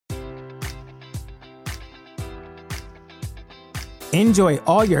Enjoy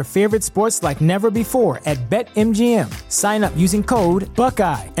all your favorite sports like never before at BetMGM. Sign up using code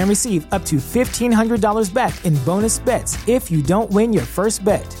Buckeye and receive up to $1,500 back in bonus bets if you don't win your first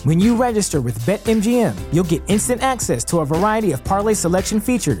bet. When you register with BetMGM, you'll get instant access to a variety of parlay selection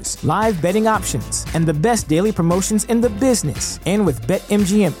features, live betting options, and the best daily promotions in the business. And with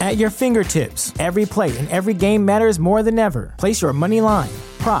BetMGM at your fingertips, every play and every game matters more than ever. Place your money line,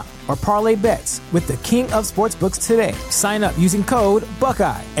 prop, or parlay bets with the king of sportsbooks today. Sign up using code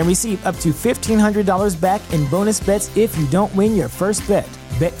Buckeye and receive up to $1,500 back in bonus bets if you don't win your first bet.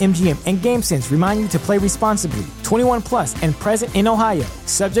 BetMGM and GameSense remind you to play responsibly. 21 plus and present in Ohio,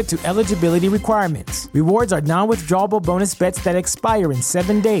 subject to eligibility requirements. Rewards are non-withdrawable bonus bets that expire in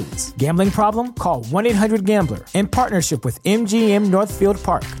 7 days. Gambling problem? Call 1-800-GAMBLER. In partnership with MGM Northfield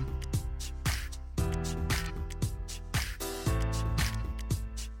Park.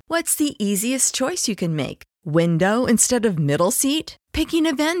 What's the easiest choice you can make? Window instead of middle seat? Picking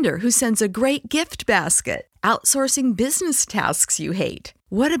a vendor who sends a great gift basket? Outsourcing business tasks you hate?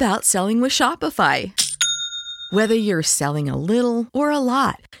 What about selling with Shopify? Whether you're selling a little or a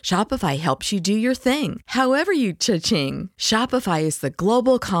lot, Shopify helps you do your thing, however you cha-ching. Shopify is the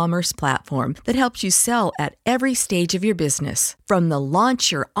global commerce platform that helps you sell at every stage of your business. From the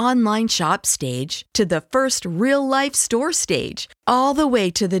launch your online shop stage to the first real-life store stage, all the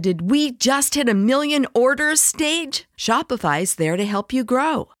way to the did we just hit 1 million orders stage. Shopify's there to help you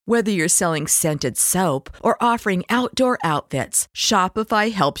grow. Whether you're selling scented soap or offering outdoor outfits,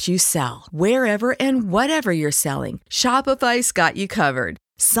 Shopify helps you sell. Wherever and whatever you're selling, Shopify's got you covered.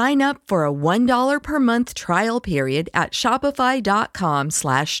 Sign up for a $1 per month trial period at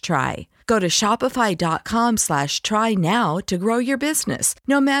shopify.com/try. Go to shopify.com/try now to grow your business,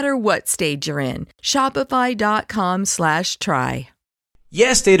 no matter what stage you're in. Shopify.com/try.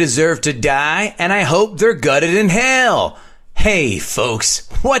 Yes, they deserve to die, and I hope they're gutted in hell. Hey, folks,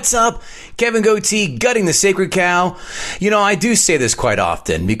 what's up? Kevin Goatee, gutting the sacred cow. You know, I do say this quite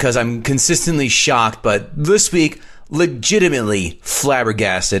often because I'm consistently shocked, but this week, legitimately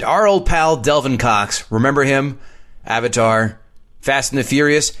flabbergasted. Our old pal, Delvin Cox, remember him? Avatar, Fast and the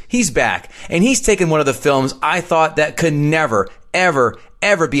Furious? He's back, and he's taken one of the films I thought that could never, ever,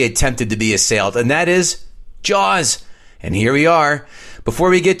 ever be attempted to be assailed, and that is Jaws. And here we are.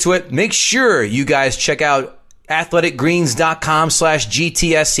 Before we get to it, make sure you guys check out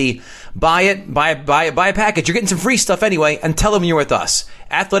athleticgreens.com/GTSC. Buy it, buy a package. You're getting some free stuff anyway, and tell them you're with us.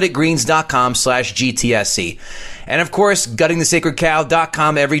 athleticgreens.com/GTSC. And of course,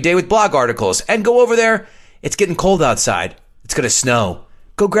 guttingthesacredcow.com every day with blog articles. And go over there. It's getting cold outside. It's going to snow.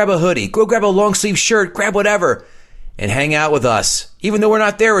 Go grab a hoodie. Go grab a long sleeve shirt. Grab whatever. And hang out with us. Even though we're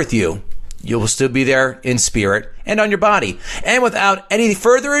not there with you, you will still be there in spirit and on your body. And without any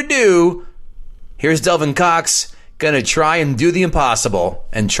further ado, here's Delvin Cox, gonna try and do the impossible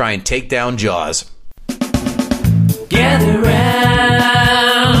and try and take down Jaws. Gather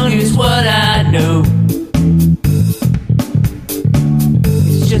round, here's what I know.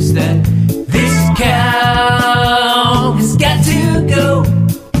 It's just that this cow has got to go.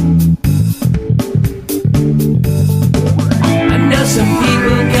 I know some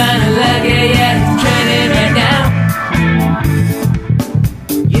people kinda like it, yeah, it's trending right now.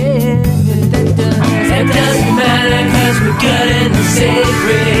 Yeah, that doesn't matter, cause we're gutting the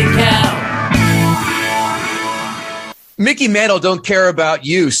sacred cow. Mickey Mantle don't care about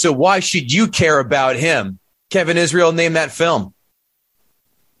you, so why should you care about him? Kevin Israel, name that film.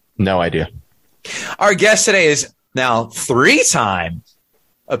 No idea. Our guest today is now 3-time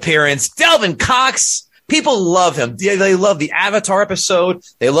appearance, Delvin Cox. People love him. They love the Avatar episode.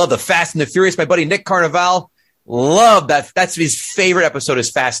 They love the Fast and the Furious. My buddy Nick Carnival, love that. That's his favorite episode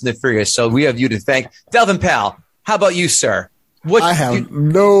is Fast and the Furious. So we have you to thank. Delvin Pal, how about you, sir? I have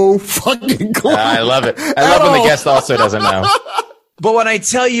no fucking clue. I love it. I love when the guest also doesn't know. But when I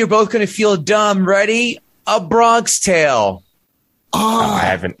tell you, you're both going to feel dumb. Ready? A Bronx Tale. Oh, I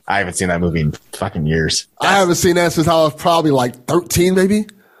haven't seen that movie in fucking years. I haven't seen that since I was probably like 13, maybe.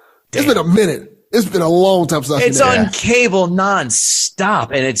 Damn. It's been a minute. It's been a long time since I've seen that. It's on cable nonstop,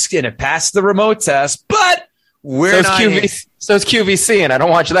 and it's going to pass the remote test, but we're not. So it's QVC, and I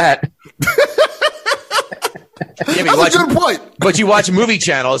don't watch that. Yeah, that's a good point. But you watch movie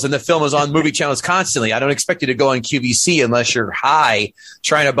channels, and the film is on movie channels constantly. I don't expect you to go on QVC unless you're high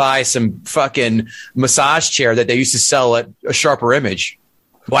trying to buy some fucking massage chair that they used to sell at a Sharper Image.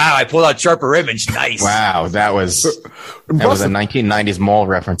 Wow, I pulled out Sharper Image. Nice. Wow, that was a 1990s mall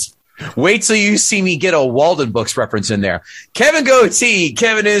reference. Wait till you see me get a Walden Books reference in there. Kevin Goatee,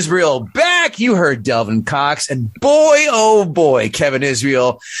 Kevin Israel, back. You heard Delvin Cox. And boy, oh boy, Kevin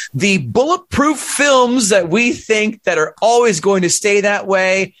Israel, the bulletproof films that we think that are always going to stay that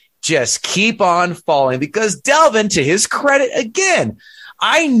way just keep on falling. Because Delvin, to his credit, again,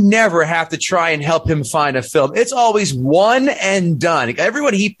 I never have to try and help him find a film. It's always one and done.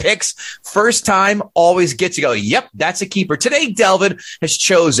 Everyone he picks first time always gets to go, yep, that's a keeper. Today, Delvin has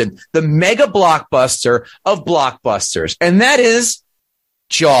chosen the mega blockbuster of blockbusters, and that is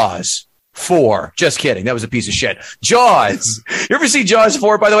Jaws 4. Just kidding. That was a piece of shit. Jaws. You ever see Jaws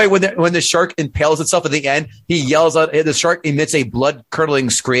 4, by the way, when the shark impales itself at the end, he yells out, the shark emits a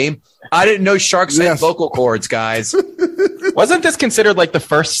blood-curdling scream. I didn't know sharks had vocal cords, guys. Wasn't this considered like the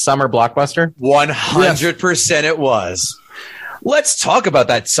first summer blockbuster? 100% it was. Let's talk about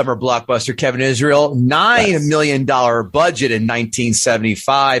that summer blockbuster, Kevin Israel. $9 million budget in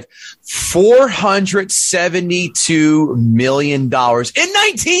 1975. $472 million in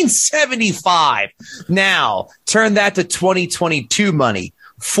 1975. Now, turn that to 2022 money.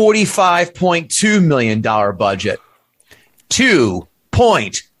 $45.2 million budget.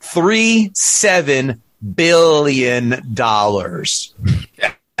 $2.37 billion.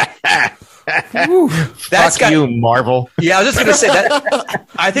 That's got you, Marvel. Yeah, I was just going to say that.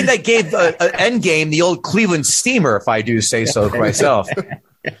 I think that gave Endgame the old Cleveland steamer, if I do say so myself.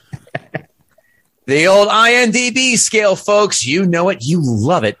 The old IMDb scale, folks. You know it. You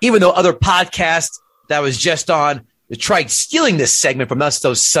love it. Even though other podcasts that was just on tried stealing this segment from us,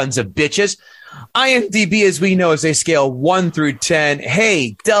 those sons of bitches. IMDb, as we know, is a scale 1 through 10.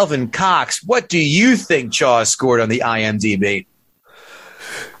 Hey, Delvin Cox, what do you think Jaws scored on the IMDb?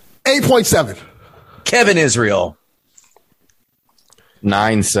 8.7. Kevin Israel.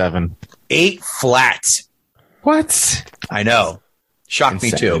 9.7. 8 flat. What? I know. Shocked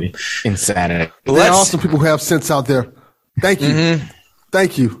Insanity. me too. Insanity. There are awesome people who have sense out there. Thank you. Mm-hmm.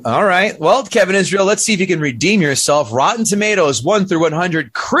 Thank you. All right. Well, Kevin Israel, let's see if you can redeem yourself. Rotten Tomatoes, 1 through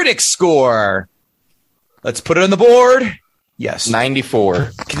 100. Critic score. Let's put it on the board. Yes. 94.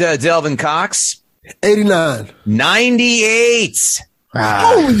 Delvin Cox. 89. 98.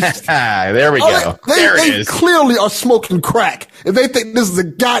 There we go. They clearly are smoking crack if they think this is a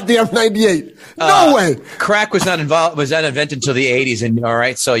goddamn 98. No way. Crack was not invented until the 80s, and all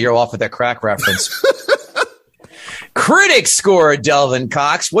right, so you're off with that crack reference. Critic score, Delvin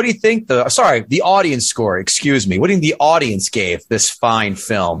Cox. What do you think the audience score, excuse me. What do you think the audience gave this fine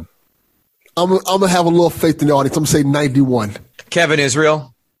film? I'm going to have a little faith in the audience. I'm going to say 91. Kevin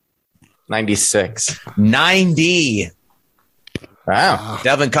Israel? 96. 90. Wow.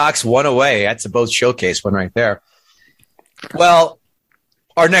 Delvin Cox, one away. That's a both showcase one right there. Well,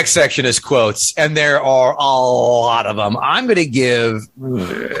 our next section is quotes, and there are a lot of them. I'm going to give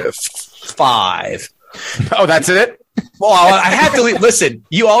 5. Oh, that's it? Well, I have to listen.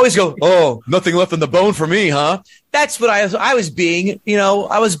 You always go, oh, nothing left on the bone for me, huh? That's what I was being,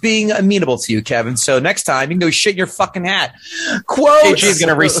 I was being amenable to you, Kevin. So next time you can go shit in your fucking hat. Quotes. KG is going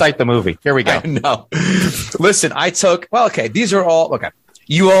to recite the movie. Here we go. No, listen, these are all, okay.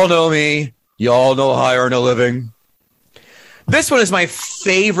 You all know me. You all know how I earn a living. This one is my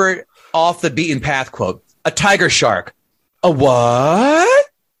favorite off the beaten path quote. A tiger shark. A what?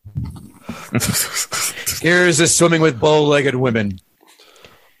 Here's this swimming with bow-legged women.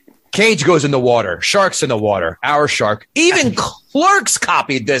 Cage goes in the water. Shark's in the water. Our shark. Even Clerks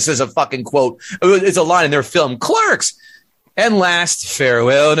copied this as a fucking quote. It's a line in their film. Clerks. And last,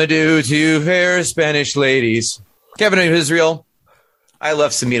 farewell and adieu to fair Spanish ladies. Kevin Israel, I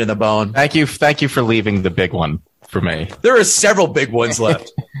left some meat on the bone. Thank you for leaving the big one for me. There are several big ones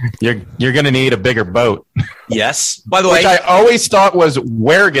left. You're going to need a bigger boat. Yes. By the way, which I always thought was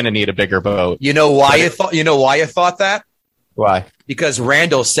we're going to need a bigger boat. You know why you thought that? Why? Because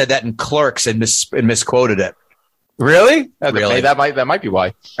Randall said that in Clerks and misquoted it. Really? Really? That might be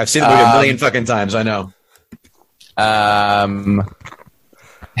why. I've seen the movie a million fucking times. I know.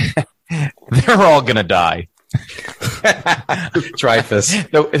 They're all going to die. Dreyfus.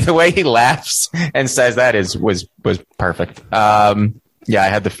 The way he laughs and says that was perfect. Yeah, I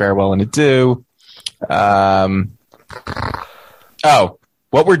had the farewell and adieu.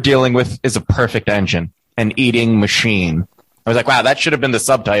 What we're dealing with is a perfect engine, an eating machine. I was like, wow, that should have been the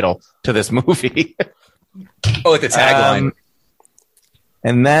subtitle to this movie. Oh, like the tagline.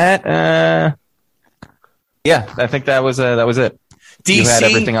 And that, yeah, I think that was it. DC, you had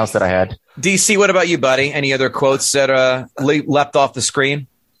everything else that I had. DC, what about you, buddy? Any other quotes that leapt off the screen?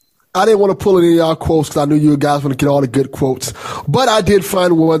 I didn't want to pull any of y'all quotes because I knew you guys want to get all the good quotes. But I did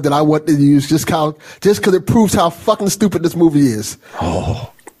find one that I wanted to use just because it proves how fucking stupid this movie is.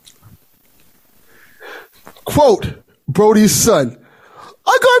 Oh. quote Brody's son,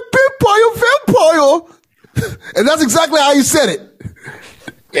 "I got bit by a vampire." And that's exactly how he said it.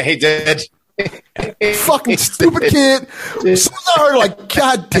 Yeah, he did. Fucking stupid kid. As soon as I heard, like,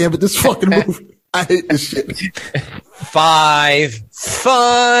 God damn it, this fucking movie. I hate this shit. 5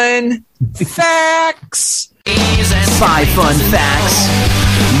 fun facts. 5 fun facts.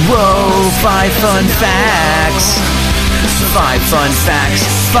 Whoa, 5 fun facts. 5 fun facts.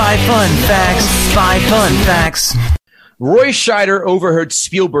 5 fun facts. 5 fun facts. Roy Scheider overheard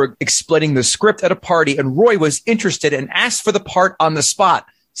Spielberg explaining the script at a party, and Roy was interested and asked for the part on the spot.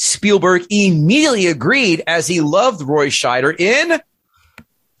 Spielberg immediately agreed, as he loved Roy Scheider in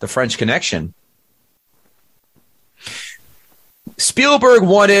The French Connection. Spielberg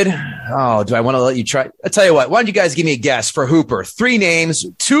wanted, do I want to let you try? I'll tell you what, why don't you guys give me a guess for Hooper? 3 names,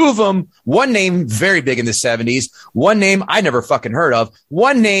 2 of them, one name very big in the 70s, one name I never fucking heard of,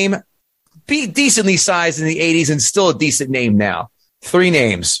 one name be decently sized in the 80s and still a decent name now. 3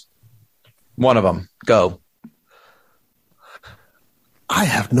 names. One of them. Go. I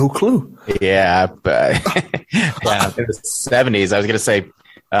have no clue. Yeah, but yeah, in the 70s, I was going to say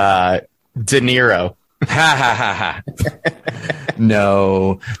De Niro. Ha ha ha ha.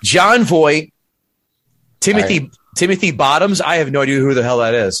 No. John Voight, Timothy Bottoms. I have no idea who the hell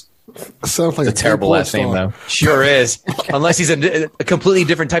that is. Sounds like It's a terrible last name, though. Sure is. Unless he's a completely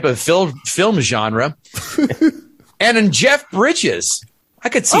different type of film genre. And in Jeff Bridges. I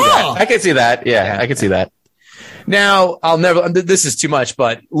could see that. I could see that. Yeah, I could see that. Now, this is too much,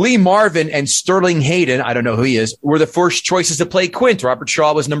 but Lee Marvin and Sterling Hayden, I don't know who he is, were the first choices to play Quint. Robert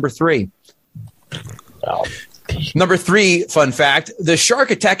Shaw was number 3. Oh. Number 3, fun fact, the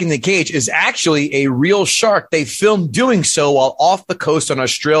shark attacking the cage is actually a real shark. They filmed doing so while off the coast on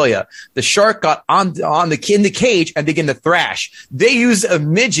Australia. The shark got in the cage and began to thrash. They used a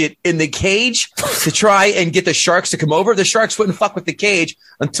midget in the cage to try and get the sharks to come over. The sharks wouldn't fuck with the cage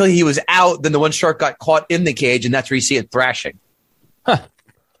until he was out. Then the one shark got caught in the cage, and that's where you see it thrashing. Huh.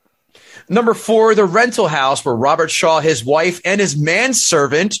 Number 4, the rental house where Robert Shaw, his wife, and his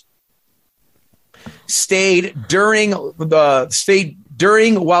manservant stayed during while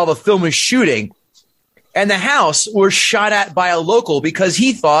the film was shooting, and the house was shot at by a local because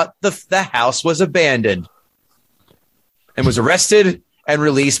he thought the house was abandoned, and was arrested and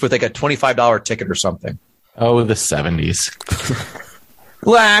released with like a $25 ticket or something. Oh, the 70s.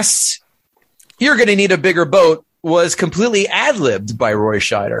 Last, You're Gonna Need a Bigger Boat was completely ad-libbed by Roy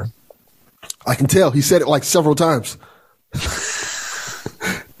Scheider. I can tell. He said it like several times.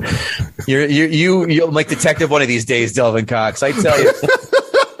 You'll make detective one of these days, Delvin Cox. I tell you.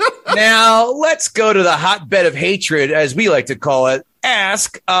 Now let's go to the hotbed of hatred, as we like to call it.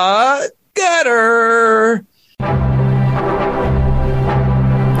 Ask a Gutter.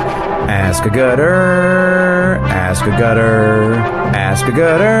 Ask a Gutter. Ask a Gutter. Ask a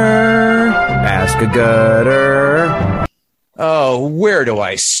Gutter. Ask a Gutter. Oh, where do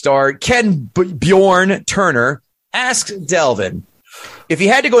I start? Ken Bjorn Turner asks Delvin, if he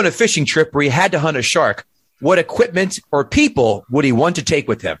had to go on a fishing trip where he had to hunt a shark, what equipment or people would he want to take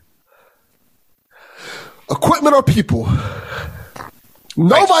with him? Equipment or people?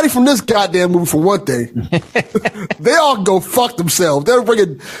 Nobody from this goddamn movie, for one thing. They all go fuck themselves. They're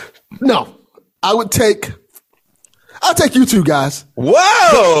bringing... No. I'll take you two guys.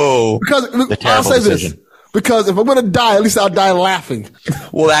 Whoa! Because The I'll terrible say decision. this. Because if I'm going to die, at least I'll die laughing.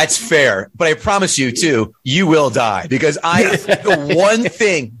 Well, that's fair. But I promise you, too, you will die. Because the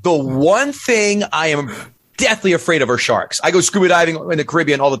one thing I am deathly afraid of are sharks. I go scuba diving in the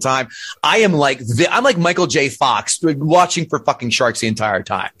Caribbean all the time. I'm like Michael J. Fox, watching for fucking sharks the entire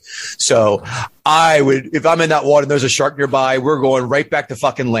time. So I would, if I'm in that water and there's a shark nearby, we're going right back to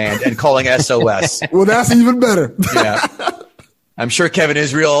fucking land and calling SOS. Well, that's even better. Yeah. I'm sure Kevin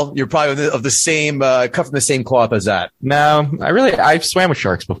Israel, you're probably of the same, cut from the same cloth as that. No, I've swam with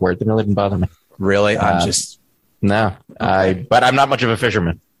sharks before. It didn't really bother me. Really? No, but I'm not much of a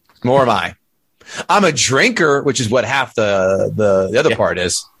fisherman. More am I. I'm a drinker, which is what half the other part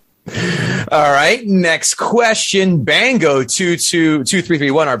is. All right. Next question. Bango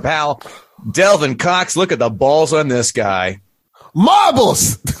 22331, our pal. Delvin Cox, look at the balls on this guy.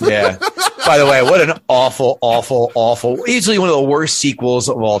 Marbles! Yeah. By the way, what an awful, easily one of the worst sequels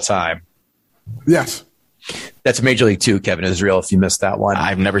of all time. Yes. That's Major League 2, Kevin Israel, if you missed that one.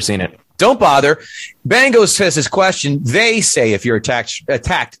 I've never seen it. Don't bother. Bango says his question. They say if you're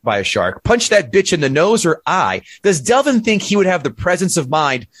attacked by a shark, punch that bitch in the nose or eye. Does Delvin think he would have the presence of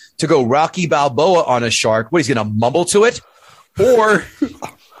mind to go Rocky Balboa on a shark? What, he's going to mumble to it? Or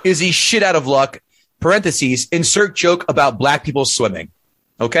is he shit out of luck? Parentheses, insert joke about black people swimming.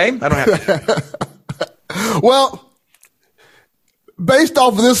 Okay? I don't have to. Well, based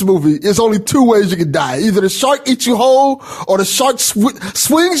off of this movie, it's only two ways you can die. Either the shark eats you whole or the shark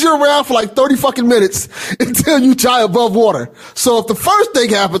swings you around for like 30 fucking minutes until you die above water. So if the first thing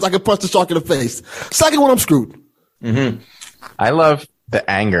happens, I can punch the shark in the face. Second one, I'm screwed. Mm-hmm. I love the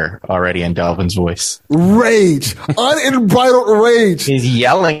anger already in Delvin's voice. Rage. Unbridled rage. He's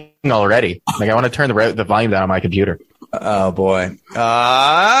yelling already. Like, I want to turn the volume down on my computer. Oh, boy.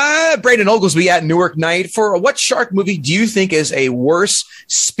 Brandon Oglesby at Newark Night. For what shark movie do you think is a worse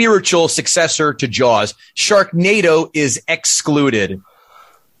spiritual successor to Jaws? Sharknado is excluded.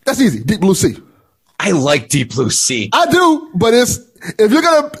 That's easy. Deep Blue Sea. I like Deep Blue Sea. I do, but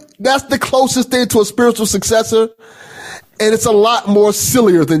that's the closest thing to a spiritual successor, and it's a lot more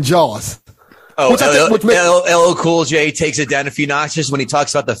sillier than Jaws. Oh, LL Cool J takes it down a few notches when he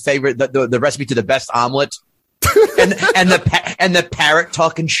talks about the recipe to the best omelet. and the parrot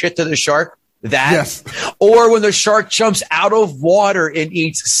talking shit to the shark. That, yes. Or when the shark jumps out of water and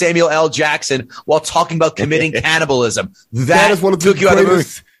eats Samuel L. Jackson while talking about committing cannibalism. That is one of the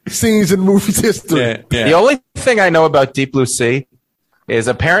greatest scenes in movie history. Yeah. The only thing I know about Deep Blue Sea is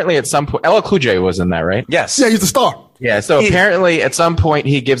apparently at some point LL Cool J was in that, right? Yes. Yeah, he's the star. Yeah, so apparently at some point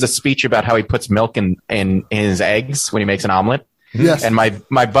he gives a speech about how he puts milk in his eggs when he makes an omelet. Yes. And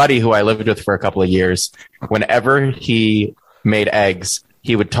my buddy, who I lived with for a couple of years, whenever he made eggs,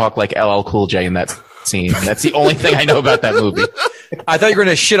 he would talk like LL Cool J in that scene. That's the only thing I know about that movie. I thought you were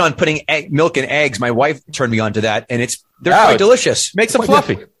going to shit on putting milk in eggs. My wife turned me on to that, and they're quite delicious. Makes them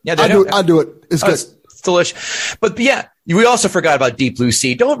fluffy. Yeah, I do it. It's good. It's delicious. But yeah, we also forgot about Deep Blue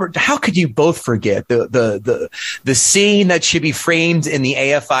Sea. How could you both forget the scene that should be framed in the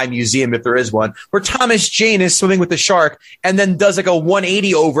AFI museum, if there is one, where Thomas Jane is swimming with the shark and then does like a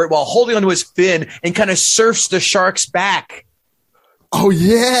 180 over it while holding onto his fin and kind of surfs the shark's back. Oh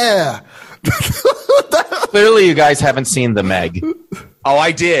yeah. Clearly you guys haven't seen The Meg. Oh,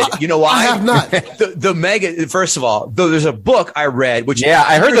 I did. You know why? I have not. The Meg. First of all, there's a book I read, which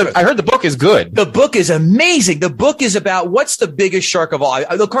I heard the book is good. The book is amazing. The book is about what's the biggest shark of all?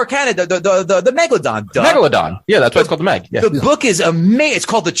 The Carcana, the Megalodon. Duh. Megalodon. Yeah, that's why it's called The Meg. Yeah. The book is amazing. It's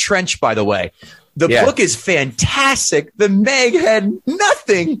called The Trench, by the way. The book is fantastic. The Meg had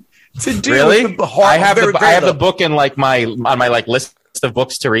nothing to do with the heart. I have the book in on my list of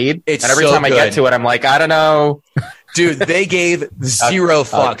books to read. And every time I get to it, I'm like, I don't know. Dude, they gave zero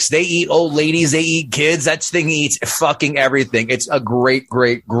fucks. They eat old ladies. They eat kids. That thing eats fucking everything. It's a great,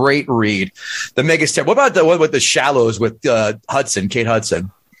 great, great read. The Meg is terrible. What about the one with the Shallows with Kate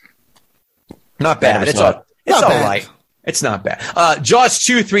Hudson? Not bad. It's all right. It's not bad. Jaws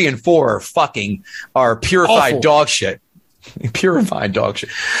 2, 3, and 4 are purified awful dog shit. Purified dog shit.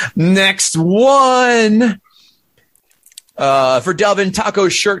 Next one. For Delvin, taco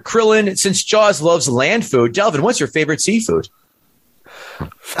shirt, Krillin. Since Jaws loves land food, Delvin, what's your favorite seafood?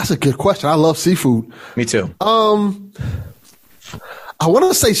 That's a good question. I love seafood. Me too. I want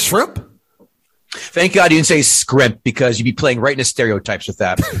to say shrimp. Thank God you didn't say scrimp, because you'd be playing right into stereotypes with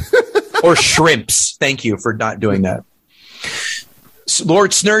that. Or shrimps. Thank you for not doing that. Lord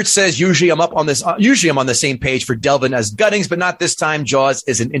Snurd says, usually I'm on the same page for Delvin as Guttings, but not this time. Jaws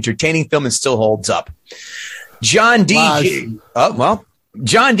is an entertaining film and still holds up. John D.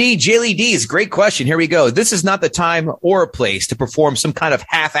 John D. Jaylee D. is a great question. Here we go. This is not the time or place to perform some kind of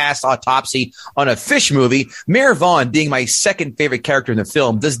half-assed autopsy on a fish movie. Mayor Vaughn being my second favorite character in the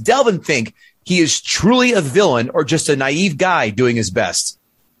film. Does Delvin think he is truly a villain or just a naive guy doing his best?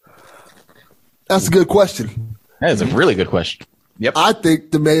 That's a good question. That is a really good question. Yep. I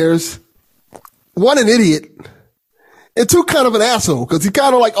think the mayor's one, an idiot, and two, kind of an asshole, because he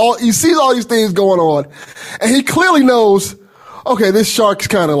kind of he sees all these things going on, and he clearly knows, okay, this shark's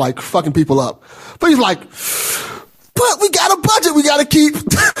kind of like fucking people up. But he's like, but we got a budget we got to keep.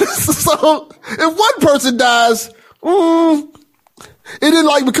 So if one person dies, it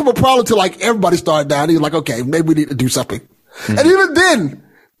didn't become a problem till everybody started dying. He was like, okay, maybe we need to do something. Mm-hmm. And even then,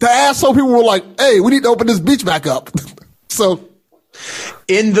 the asshole people were like, hey, we need to open this beach back up. So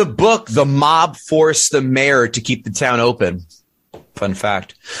in the book, the mob forced the mayor to keep the town open. Fun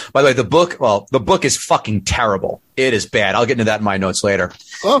fact. By the way, the book is fucking terrible. It is bad. I'll get into that in my notes later.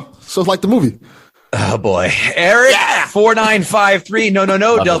 Oh, so it's like the movie. Oh, boy. Eric, 4953. No,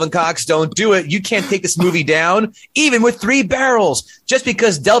 Delvin Cox, don't do it. You can't take this movie down, even with 3 barrels. Just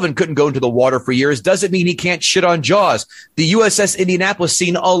because Delvin couldn't go into the water for years doesn't mean he can't shit on Jaws. The USS Indianapolis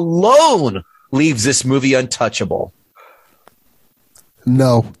scene alone leaves this movie untouchable.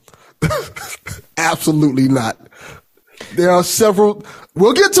 No. Absolutely not. There are several.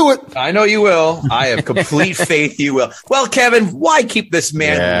 We'll get to it. I know you will. I have complete faith you will. Well, Kevin, why keep this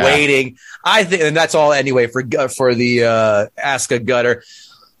man waiting? I think, and that's all anyway for the Ask a Gutter.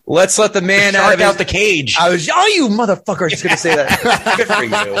 Let's let the man out the cage. You motherfucker! I was just gonna say that. Good for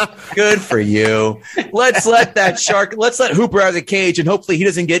you. Good for you. Let's let Hooper out of the cage, and hopefully he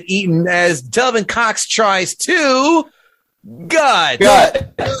doesn't get eaten as Delvin Cox tries to gut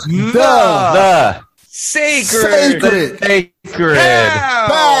the sacred cow.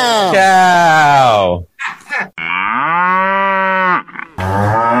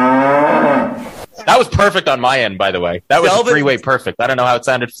 That was perfect on my end, by the way. That was a three-way perfect. I don't know how it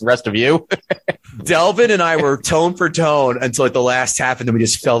sounded for the rest of you. Delvin and I were tone for tone until like the last half, and then we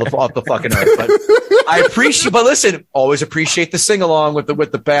just fell off the fucking earth. But but listen, always appreciate the sing-along with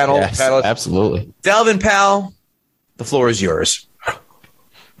the panel. Yes, absolutely. Delvin, pal, the floor is yours.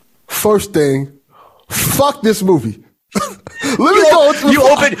 First thing, fuck this movie. You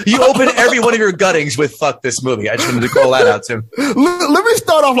open every one of your guttings with "fuck this movie." I just wanted to call that out to him. Let me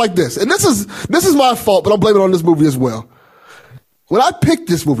start off like this, and this is my fault, but I'm blaming it on this movie as well. When I picked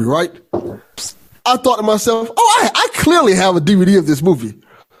this movie, right, I thought to myself, I clearly have a DVD of this movie.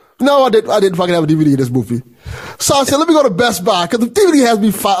 No, I didn't fucking have a DVD of this movie. So I said, let me go to Best Buy because the DVD has to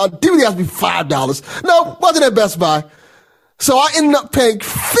be $5. No, wasn't at Best Buy. So I ended up paying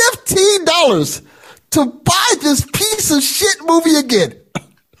 $15 to buy this piece of shit movie again.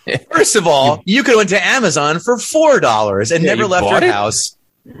 First of all, you could have went to Amazon for $4 and never left your house.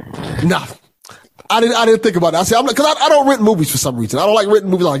 No, I didn't think about that. I said, because I don't rent movies for some reason. I don't like renting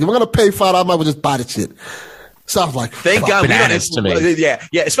movies. Like, if I'm going to pay $5, I might as well just buy the shit. So I was like, thank God. Bananas to me. Yeah.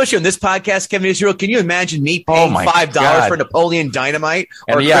 Especially on this podcast, Kevin Israel. Can you imagine me paying $5 for Napoleon Dynamite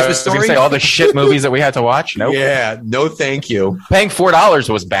or Christmas Story? I was gonna say all the shit movies that we had to watch. Nope. Yeah. No, thank you. Paying $4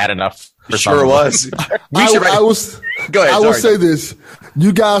 was bad enough. Sure was. I will say this.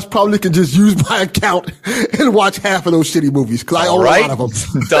 You guys probably can just use my account and watch half of those shitty movies because I own a lot of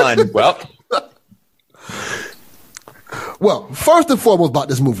them. Done. Well, first and foremost about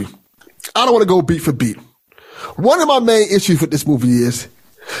this movie, I don't want to go beat for beat. One of my main issues with this movie is,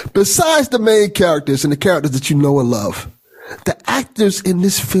 besides the main characters and the characters that you know and love, the actors in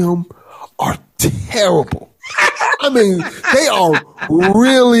this film are terrible. I mean, they are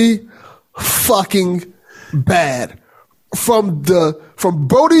really fucking bad. From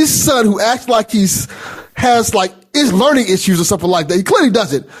Brody's son, who acts like is learning issues or something like that. He clearly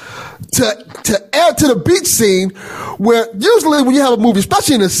doesn't. To add to the beach scene, where usually when you have a movie,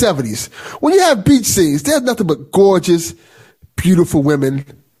 especially in the 70s, when you have beach scenes, there's nothing but gorgeous, beautiful women,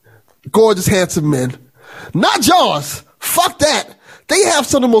 gorgeous, handsome men. Not Jaws. Fuck that. They have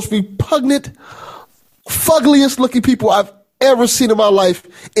some of the most repugnant, fuggliest looking people I've ever seen in my life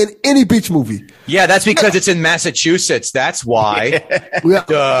in any beach movie. Yeah, that's because it's in Massachusetts. That's why.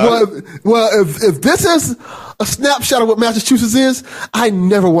 Well, if this is a snapshot of what Massachusetts is, I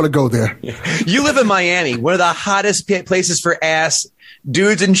never want to go there. You live in Miami, one of the hottest places for ass,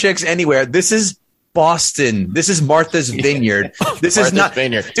 dudes and chicks anywhere. This is Boston. This is Martha's Vineyard. This is not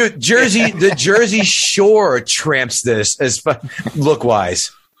Vineyard. Dude, Jersey, the Jersey Shore tramps this as look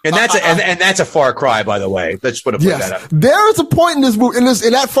wise. And that's a far cry, by the way. Let's put that up. There is a point in this movie, in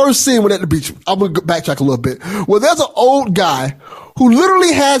that first scene when at the beach, I'm going to backtrack a little bit, where there's an old guy who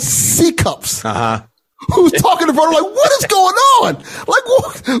literally has C cups. Who's talking to Brody like, what is going on? Like,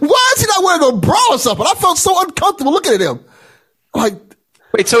 why is he not wearing a bra or something? I felt so uncomfortable looking at him. Like,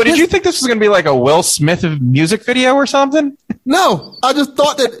 wait, so did you think this was going to be like a Will Smith music video or something? No, I just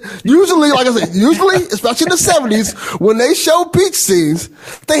thought that usually, like I said, especially in the 70s, when they show beach scenes,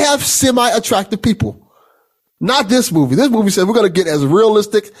 they have semi-attractive people. Not this movie. This movie said we're going to get as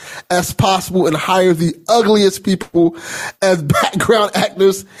realistic as possible and hire the ugliest people as background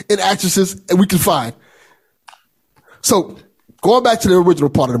actors and actresses and we can find. So, going back to the original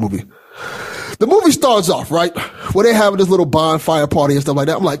part of the movie. The movie starts off, right, where they having this little bonfire party and stuff like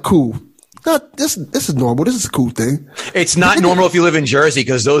that. I'm like, cool. This is normal. This is a cool thing. It's not normal if you live in Jersey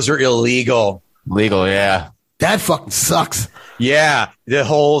because those are illegal. Legal, yeah. That fucking sucks. Yeah, the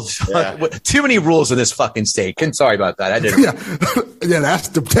whole too many rules in this fucking state. Sorry about that. I didn't. Yeah, that's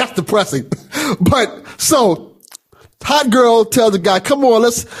depressing. But so, hot girl tells the guy, "Come on,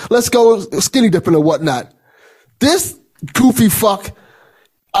 let's go skinny dipping or whatnot." This goofy fuck,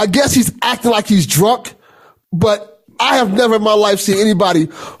 I guess he's acting like he's drunk, but I have never in my life seen anybody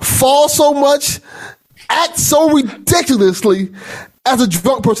fall so much act so ridiculously as a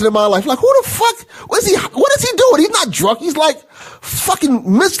drunk person in my life. Like, who the fuck? What is he doing? He's not drunk. He's like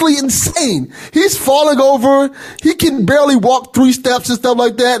fucking mentally insane. He's falling over. He can barely walk 3 steps and stuff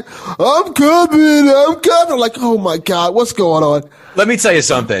like that. I'm coming. Like, oh my God, what's going on? Let me tell you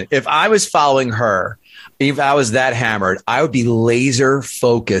something. If I was following her, if I was that hammered, I would be laser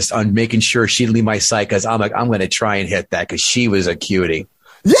focused on making sure she'd leave my sight, because I'm like, I'm going to try and hit that because she was a cutie.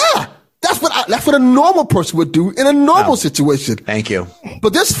 Yeah. That's what a normal person would do in a normal situation. Thank you.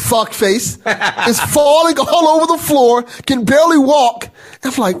 But this fuckface is falling all over the floor, can barely walk.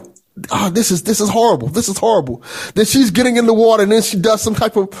 I'm like, oh, this is horrible. This is horrible. Then she's getting in the water, and then she does some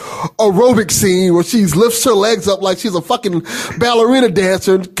type of aerobic scene where she lifts her legs up like she's a fucking ballerina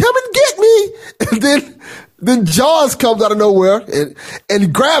dancer. And, come and get me. And then Jaws comes out of nowhere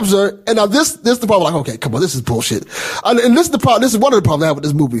and grabs her. And now this is the problem. Like, okay, come on, this is bullshit. And this is the problem. This is one of the problems I have with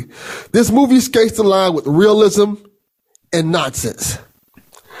this movie. This movie skates the line with realism and nonsense.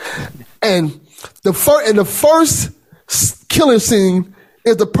 And the first killing scene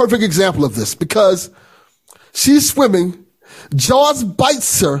is the perfect example of this, because she's swimming, Jaws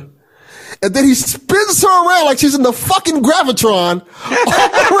bites her, and then he spins her around like she's in the fucking gravitron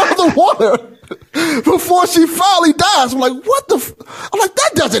all around the water before she finally dies. I'm like, I'm like,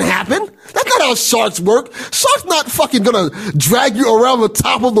 that doesn't happen. That's not how sharks work. Sharks not fucking gonna drag you around the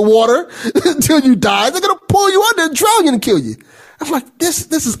top of the water until you die. They're gonna pull you under and drown you and kill you. I'm like,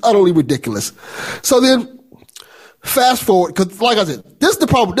 this is utterly ridiculous. So then, fast forward, because like I said, this is the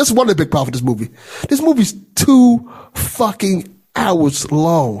problem. This is one of the big problems with this movie. This movie's 2 fucking hours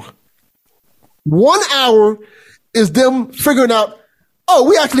long. 1 hour is them figuring out, oh,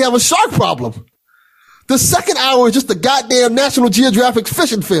 we actually have a shark problem. The second hour is just the goddamn National Geographic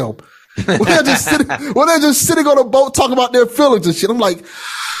fishing film. When they're just sitting on a boat talking about their feelings and shit. I'm like,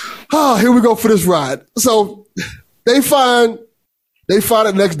 oh, here we go for this ride. So they find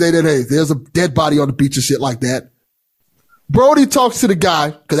the next day that, hey, there's a dead body on the beach and shit like that. Brody talks to the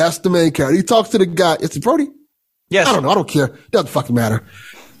guy, because that's the main character. He talks to the guy. Is it Brody? Yes. I don't know. I don't care. Doesn't fucking matter.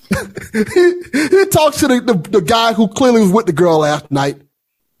 he talks to the guy who clearly was with the girl last night.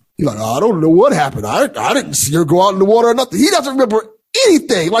 He's like, oh, I don't know what happened. I didn't see her go out in the water or nothing. He doesn't remember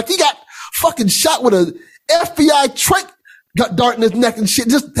anything. Like, he got fucking shot with an FBI trank dart in his neck and shit.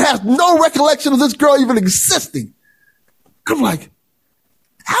 Just has no recollection of this girl even existing. I'm like,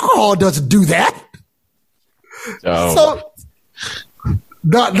 alcohol doesn't do that. So,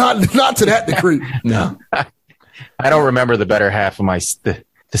 not to that degree. No. I don't remember the better half of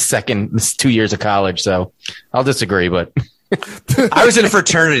the second 2 years of college, so I'll disagree, but I was in a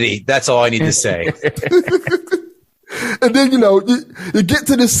fraternity. That's all I need to say. And then, you get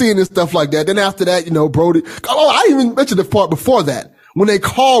to this scene and stuff like that. Then after that, Brody. Oh, I didn't even mention the part before that. When they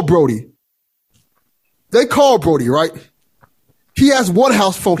call Brody, right? He has one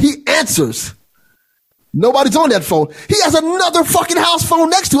house phone. He answers. Nobody's on that phone. He has another fucking house phone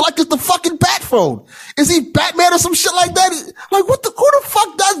next to it, like it's the fucking bat phone. Is he Batman or some shit like that? Like, who the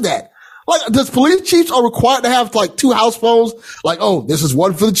fuck does that? Like, does police chiefs are required to have like 2 house phones? Like, oh, this is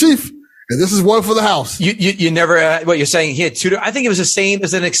one for the chief and this is one for the house. You never, what you're saying, he had 2, I think it was the same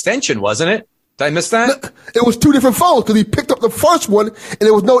as an extension, wasn't it? Did I miss that? It was 2 different phones, because he picked up the first one and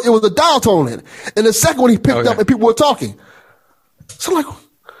it was a dial tone in it. And the second one he picked up and people were talking. So I'm like,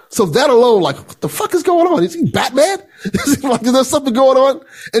 so that alone, like, what the fuck is going on? Is he Batman? Is there something going on?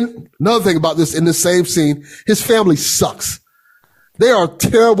 And another thing about this, in the same scene, his family sucks. They are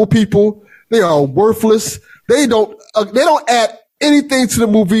terrible people. They are worthless. They don't add anything to the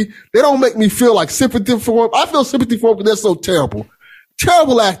movie. They don't make me feel like sympathy for them. I feel sympathy for them because they're so terrible.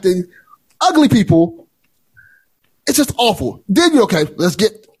 Terrible acting, ugly people. It's just awful. Then let's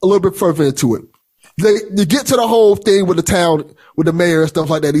get a little bit further into it. You get to the whole thing with the town, with the mayor and stuff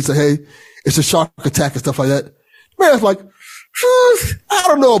like that. He said, hey, it's a shark attack and stuff like that. Mayor's like, I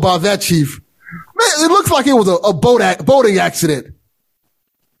don't know about that, chief. Man, it looks like it was a boating accident.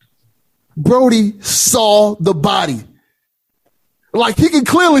 Brody saw the body. Like, he can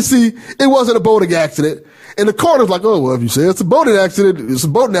clearly see it wasn't a boating accident. And the coroner's like, oh, well, if you say it's a boating accident, it's a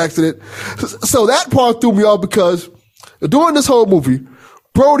boating accident. So that part threw me off, because during this whole movie,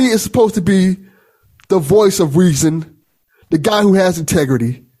 Brody is supposed to be the voice of reason, the guy who has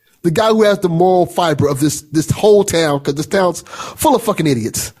integrity, the guy who has the moral fiber of this whole town, because this town's full of fucking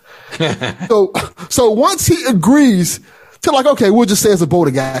idiots. So once he agrees to, like, okay, we'll just say it's a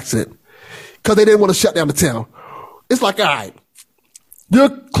boating accident, because they didn't want to shut down the town. It's like, all right, you're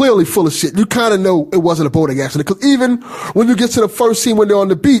clearly full of shit. You kind of know it wasn't a boating accident because even when you get to the first scene when they're on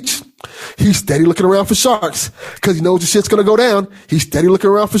the beach, he's steady looking around for sharks because he knows the shit's going to go down. He's steady looking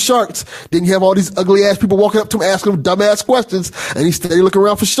around for sharks. Then you have all these ugly ass people walking up to him asking him dumbass questions, and he's steady looking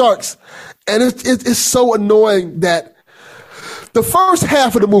around for sharks. And it's so annoying that the first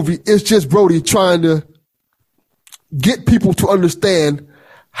half of the movie is just Brody trying to get people to understand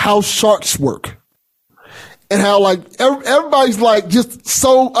how sharks work. And how, like, everybody's, like, just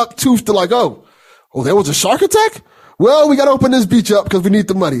so obtuse to, like, oh, there was a shark attack? Well, we got to open this beach up because we need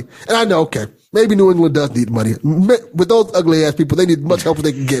the money. And I know, okay, maybe New England does need money. With those ugly-ass people, they need as much help as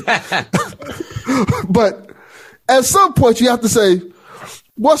they can get. But at some point, you have to say,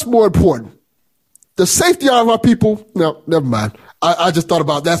 what's more important? The safety of our people? No, never mind. I just thought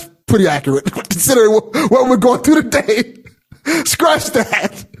about that's pretty accurate, considering what we're going through today. Scratch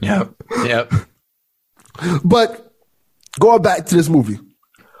that. Yep. But going back to this movie,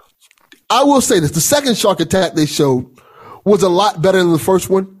 I will say this. The second shark attack they showed was a lot better than the first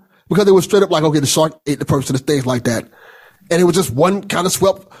one because it was straight up like, okay, the shark ate the person and things like that. And it was just one kind of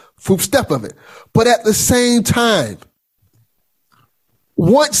swoop step of it. But at the same time,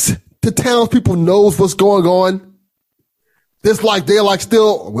 once the townspeople knows what's going on, it's like they're like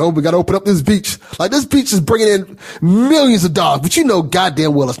still, well, we got to open up this beach. Like this beach is bringing in millions of dollars, but you know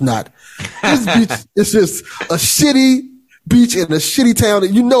goddamn well it's not. This beach is just a shitty beach in a shitty town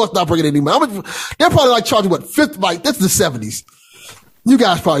that you know it's not bringing any money. They're probably like charging what, like this is the 70s. You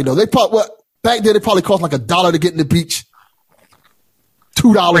guys probably know. They probably back then it probably cost like $1 to get in the beach.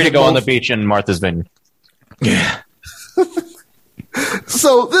 $2 Free to go on the beach in Martha's Vineyard. Yeah.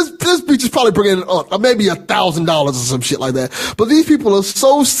 So this beach is probably bringing in maybe $1,000 or some shit like that. But these people are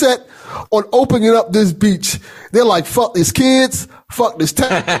so set on opening up this beach. They're like, fuck these kids, fuck this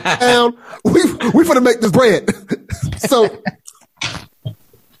town. we finna make this bread. So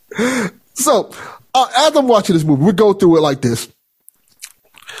as I'm watching this movie, we go through it like this.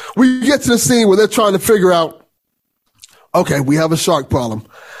 We get to the scene where they're trying to figure out, okay, we have a shark problem.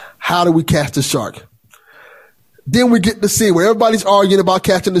 How do we catch the shark? Then we get to see where everybody's arguing about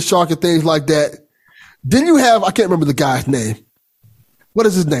catching the shark and things like that. Then you have, I can't remember the guy's name. What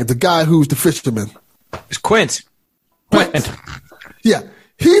is his name? The guy who's the fisherman. It's Quint. Yeah.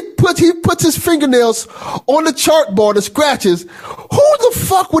 He puts his fingernails on the chalkboard and scratches. Who the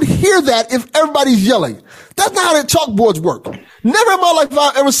fuck would hear that if everybody's yelling? That's not how the chalkboards work. Never in my life have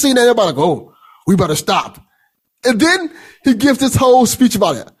I ever seen that. Everybody like, oh, we better stop. And then he gives this whole speech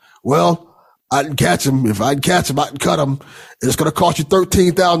about it. Well, I didn't catch him. If I didn't catch him, I can cut him. And it's going to cost you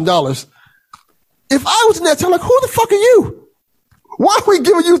 $13,000. If I was in that town, like, who the fuck are you? Why are we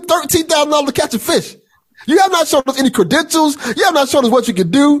giving you $13,000 to catch a fish? You have not shown us any credentials. You have not shown us what you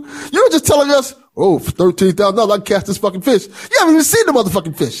can do. You're just telling us, oh, for $13,000, I can catch this fucking fish. You haven't even seen the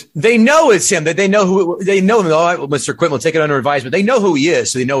motherfucking fish. They know it's him. That they know him. All right, well, Mr. Quint will take it under advisement. They know who he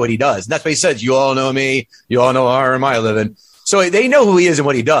is, so they know what he does. And that's what he says. You all know me. You all know how am I living. So they know who he is and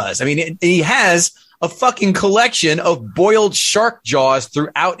what he does. I mean, he has a fucking collection of boiled shark jaws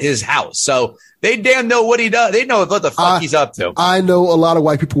throughout his house. So they damn know what he does. They know what the fuck he's up to. I know a lot of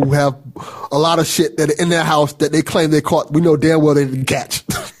white people who have a lot of shit that in their house that they claim they caught. We know damn well they didn't catch.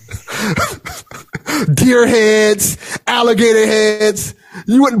 Deer heads, alligator heads.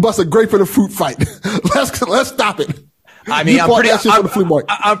 You wouldn't bust a grape in a fruit fight. Let's stop it. I mean,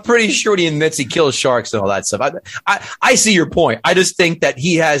 I'm pretty sure he admits he kills sharks and all that stuff. I see your point. I just think that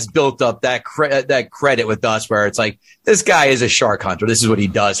he has built up that credit with us where it's like, this guy is a shark hunter. This is what he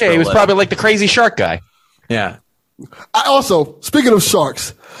does. Yeah, he was probably like the crazy shark guy. Yeah. I also, speaking of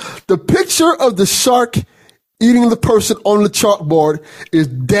sharks, the picture of the shark eating the person on the chalkboard is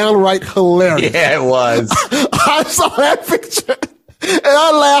downright hilarious. Yeah, it was. I saw that picture. And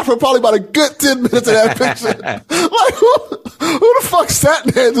I laughed for probably about a good 10 minutes of that picture. Like, who the fuck sat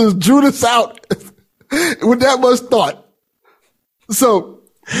there and just drew this out with that much thought? So.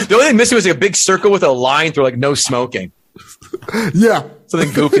 The only thing missing was like a big circle with a line through like no smoking. Yeah.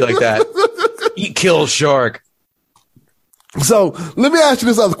 Something goofy like that. Eat, kill, shark. So let me ask you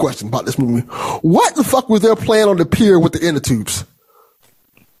this other question about this movie. What the fuck was their plan on the pier with the inner tubes?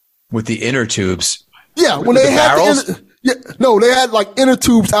 With the inner tubes? Yeah. When they had barrels? Yeah, no, they had like inner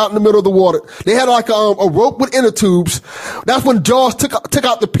tubes out in the middle of the water. They had like a rope with inner tubes. That's when Jaws took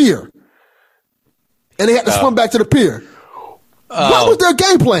out the pier, and they had to swim back to the pier. What was their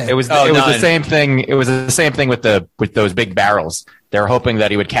game plan? It was the same thing. It was the same thing with those big barrels. They were hoping that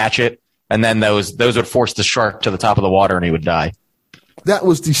he would catch it, and then those would force the shark to the top of the water, and he would die. That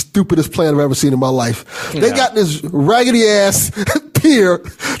was the stupidest plan I've ever seen in my life. They got this raggedy ass pier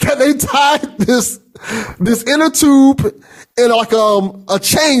that they tied this inner tube in like a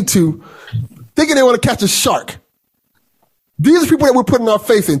chain to, thinking they want to catch a shark. These are people that we're putting our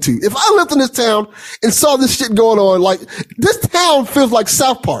faith into. If I lived in this town and saw this shit going on, like, this town feels like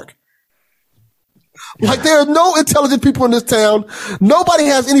South Park. Like, there are no intelligent people in this town. Nobody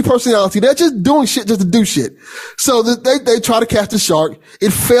has any personality. They're just doing shit just to do shit. So they try to catch the shark.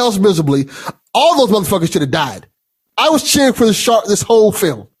 It fails miserably. All those motherfuckers should have died. I was cheering for the shark this whole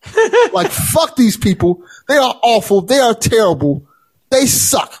film. Like, fuck these people. They are awful. They are terrible. They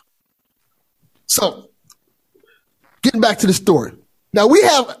suck. So, getting back to the story. Now, we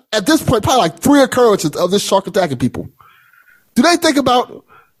have, at this point, probably like 3 occurrences of this shark attacking people. Do they think about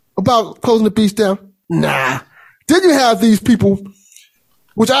closing the beach down? Nah. Then you have these people,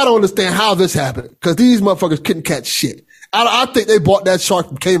 which I don't understand how this happened, because these motherfuckers couldn't catch shit. I think they bought that shark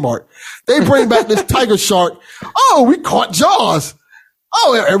from Kmart. They bring back this tiger shark. Oh, we caught Jaws.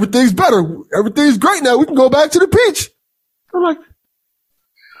 Oh, everything's better. Everything's great now. We can go back to the beach. I'm like,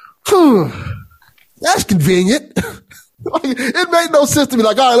 that's convenient. Like, it made no sense to me.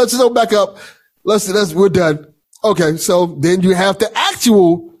 Like, all right, let's just go back up. We're done. Okay, so then you have the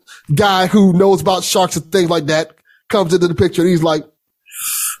actual guy who knows about sharks and things like that comes into the picture, and he's like,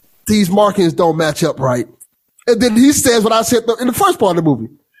 these markings don't match up right. And then he says what I said in the first part of the movie,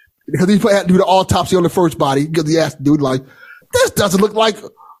 because he had to do the autopsy on the first body, because he asked the dude, like, this doesn't look like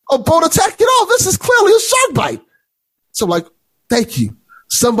a boat attack at all. This is clearly a shark bite. So I'm like, thank you.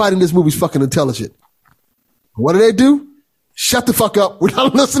 Somebody in this movie's fucking intelligent. What do? Shut the fuck up. We're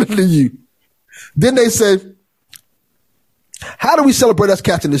not listening to you. Then they said, how do we celebrate us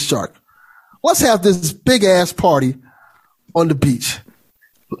catching this shark? Let's have this big ass party on the beach.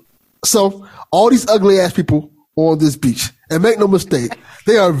 So all these ugly ass people on this beach, and make no mistake,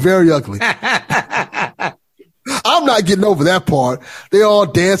 they are very ugly. I'm not getting over that part. They all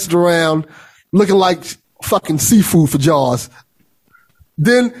dancing around looking like fucking seafood for Jaws.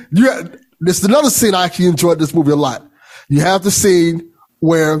 Then this is another scene I actually enjoyed this movie a lot. You have the scene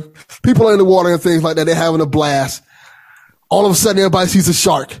where people are in the water and things like that. They're having a blast. All of a sudden, everybody sees a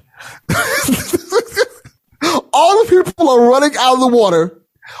shark. All the people are running out of the water.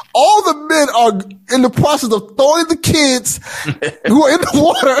 All the men are in the process of throwing the kids who are in the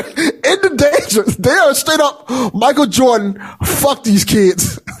water into danger. They are straight up Michael Jordan, fuck these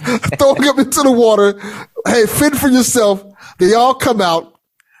kids. Throwing them into the water. Hey, fend for yourself. They all come out.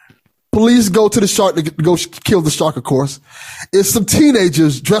 Police go to the shark to go kill the shark, of course. It's some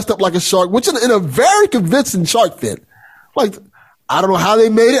teenagers dressed up like a shark, which in a very convincing shark fit. Like, I don't know how they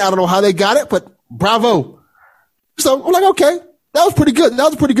made it. I don't know how they got it, but bravo. So I'm like, okay, that was pretty good. That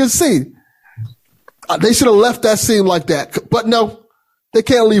was a pretty good scene. They should have left that scene like that. But no, they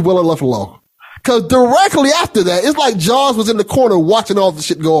can't leave Will and Left alone. Because directly after that, it's like Jaws was in the corner watching all the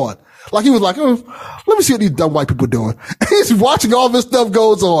shit go on. Like, he was like, oh, let me see what these dumb white people are doing. And he's watching all this stuff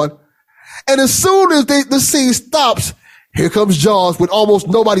goes on. And as soon as the scene stops, here comes Jaws when almost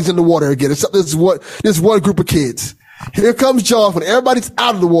nobody's in the water again, except this one group of kids. Here comes Jaws when everybody's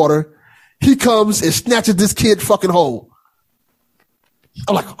out of the water. He comes and snatches this kid fucking whole.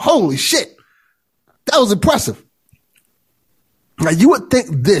 I'm like, holy shit. That was impressive. Now, you would think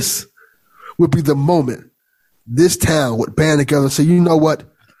this would be the moment this town would band together and say, you know what?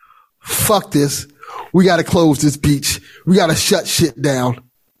 Fuck this. We got to close this beach. We got to shut shit down.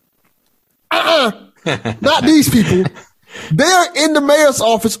 Not these people. They're in the mayor's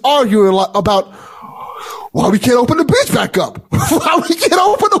office arguing about why we can't open the beach back up. Why we can't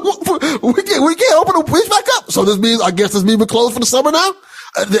open the beach back up. So this means, I guess this means we're closed for the summer now.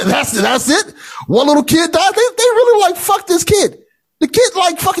 That's it. One little kid died. They really like, fuck this kid. The kid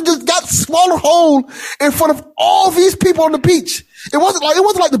like fucking just got swallowed whole in front of all these people on the beach. It wasn't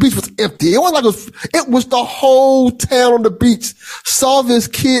like the beach was empty. It wasn't like it was the whole town on the beach saw this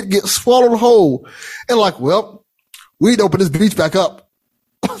kid get swallowed whole. And like, well, we need to open this beach back up.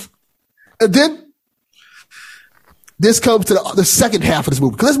 And then this comes to the second half of this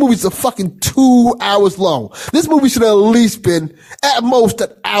movie. Because this movie's a fucking 2 hours long. This movie should have at least been at most an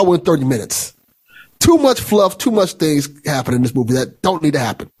hour and 30 minutes. Too much fluff, too much things happen in this movie that don't need to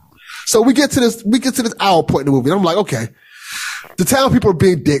happen. So we get to this hour point in the movie, and I'm like, okay, the town people are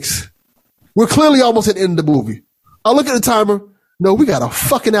being dicks. We're clearly almost at the end of the movie. I look at the timer. No, we got a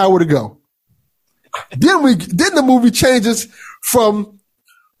fucking hour to go. Then the movie changes from,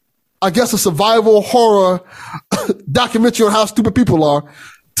 I guess, a survival horror documentary on how stupid people are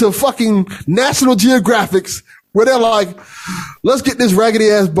to fucking National Geographic's, where they're like, let's get this raggedy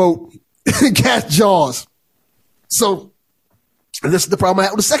ass boat and catch Jaws. So, and this is the problem I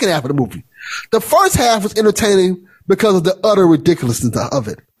had with the second half of the movie. The first half was entertaining because of the utter ridiculousness of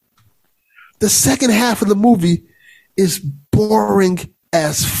it. The second half of the movie is boring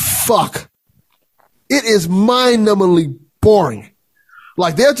as fuck. It is mind-numbingly boring.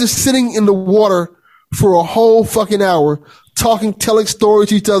 Like, they're just sitting in the water for a whole fucking hour, talking, telling stories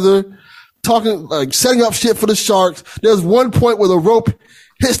to each other, talking, like, setting up shit for the sharks. There's one point where the rope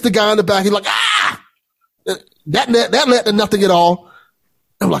hits the guy in the back. He's like, ah! That led to nothing at all.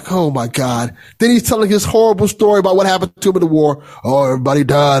 I'm like, oh my God. Then he's telling his horrible story about what happened to him in the war. Oh, everybody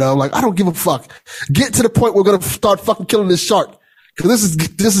died. I'm like, I don't give a fuck. Get to the point where we're going to start fucking killing this shark. Cause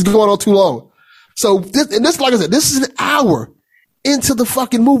this is going on too long. So this, like I said, this is an hour into the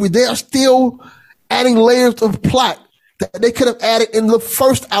fucking movie. They are still adding layers of plot that they could have added in the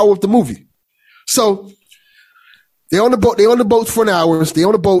first hour of the movie. So they're on the boat. They're on the boats for an hour. They're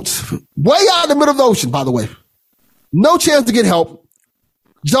on the boats way out in the middle of the ocean, by the way. No chance to get help.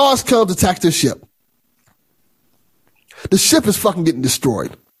 Jaws comes, attacks their ship. The ship is fucking getting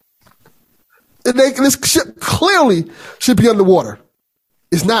destroyed. And this ship clearly should be underwater.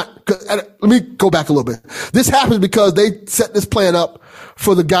 It's not. Let me go back a little bit. This happens because they set this plan up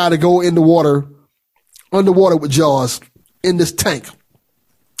for the guy to go in the water, underwater with Jaws, in this tank,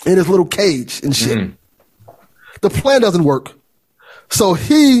 in this little cage and shit. Mm-hmm. The plan doesn't work. So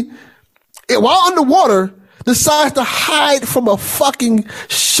while underwater, decides to hide from a fucking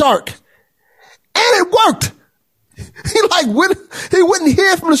shark. And it worked. He wouldn't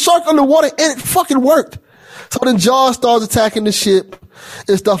hear from the shark underwater, and it fucking worked. So then Jaws starts attacking the ship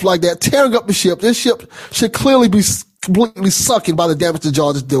and stuff like that, tearing up the ship. This ship should clearly be completely sunken by the damage that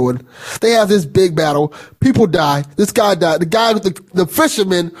Jaws is doing. They have this big battle. People die. This guy died. The guy with the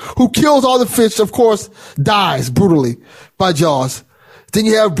fisherman who kills all the fish, of course, dies brutally by Jaws. Then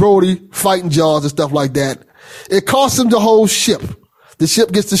you have Brody fighting Jaws and stuff like that. It costs him the whole ship. The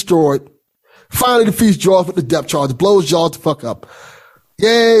ship gets destroyed. Finally defeats Jaws with the depth charge. Blows Jaws the fuck up.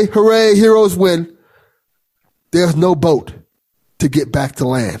 Yay, hooray, heroes win. There's no boat to get back to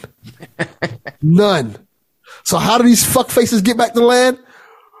land. None. So how do these fuckfaces get back to land?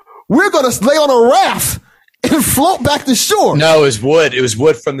 We're going to lay on a raft and float back to shore. No, it was wood. It was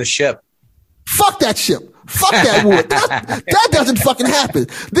wood from the ship. Fuck that ship. Fuck that wood. That doesn't fucking happen.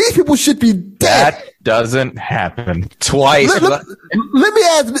 These people should be dead. That doesn't happen. Twice. Let me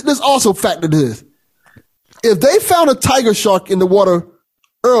add this also factor to this. If they found a tiger shark in the water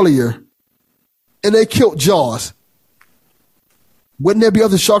earlier and they killed Jaws, wouldn't there be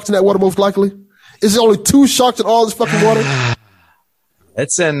other sharks in that water most likely? Is there only 2 sharks in all this fucking water?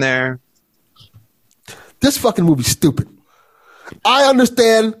 It's in there. This fucking movie's stupid. I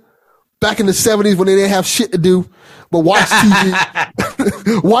understand back in the 70s when they didn't have shit to do but watch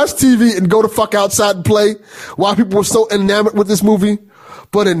TV, watch TV and go the fuck outside and play, why people were so enamored with this movie.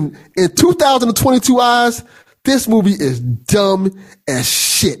 But in 2022 eyes, this movie is dumb as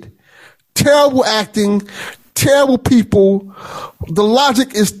shit. Terrible acting, terrible people. The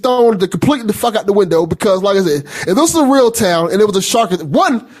logic is thrown completely the fuck out the window because, like I said, if this was a real town and there was a shark,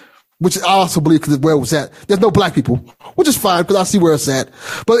 which I also believe because where it was at, there's no black people, which is fine because I see where it's at.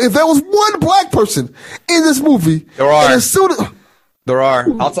 But if there was one black person in this movie, there are. And as soon as, there are.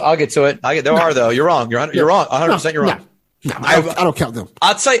 I'll get to it. There are though. You're wrong. You're wrong. 100%. You're wrong. No, I don't count them.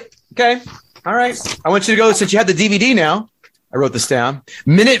 I'd say okay. All right. I want you to go since you have the DVD now. I wrote this down.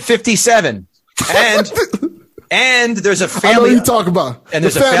 Minute 57, and there's a family. I know what you talk about. And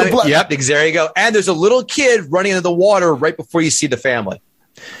there's a family. Yep. There you go. And there's a little kid running into the water right before you see the family.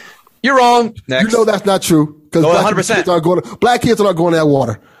 You're wrong. Next. You know that's not true. Because 100%. Black kids are not going in that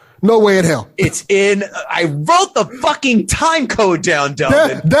water. No way in hell. It's in. I wrote the fucking time code down,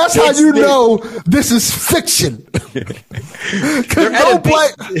 Delvin. That's how you know this is fiction.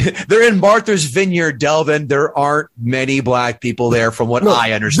 They're in Martha's Vineyard, Delvin. There aren't many black people there, from what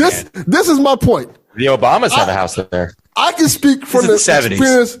I understand. This is my point. The Obamas have a house there. I can speak from the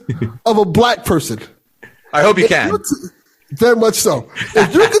experience of a black person. I hope you can. Very much so.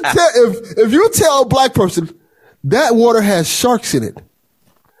 If you can if you tell a black person that water has sharks in it,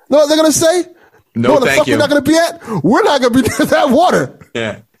 know what they're gonna say? No, the thank fuck you. We're not gonna be at. We're not gonna be near that water.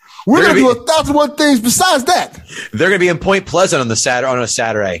 Yeah, we're gonna do 1,001 things besides that. They're gonna be in Point Pleasant on a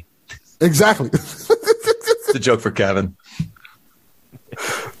Saturday. Exactly. It's a joke for Kevin.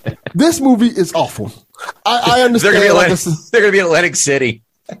 This movie is awful. I understand. They're gonna be in Atlantic City.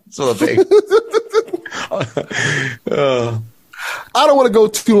 That's what they'll be. I don't want to go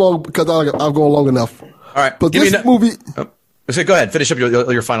too long because I've gone long enough. All right, but this movie. So go ahead, finish up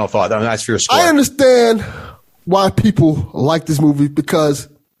your final thought. That's for your score. I understand why people like this movie because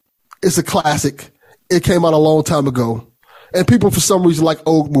it's a classic. It came out a long time ago, And people, for some reason, like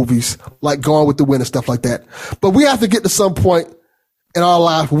old movies, like Gone with the Wind and stuff like that. But we have to get to some point in our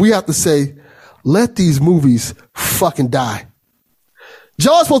life where we have to say, let these movies fucking die.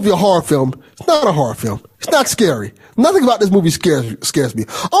 Jaws is supposed to be a horror film. It's not a horror film. It's not scary. Nothing about this movie scares me.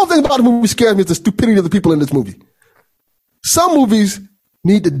 All thing about the movie scares me is the stupidity of the people in this movie. Some movies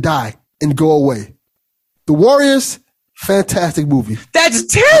need to die and go away. The Warriors, fantastic movie. That's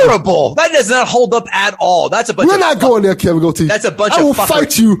terrible. That does not hold up at all. That's a bunch We're not going there, Kevin Goatee. That's a bunch I of will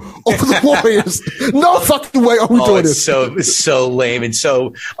fight you over the Warriors. No fucking way are we doing this. It's so lame. And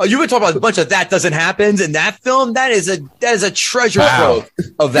so you were talking about a bunch of that doesn't happen in that film. That is a treasure trove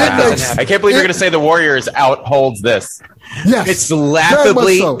of that doesn't happen. I can't believe you're going to say the Warriors outholds this. Yes. It's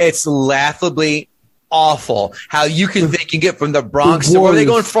laughably awful how you can think you get from the Bronx to where they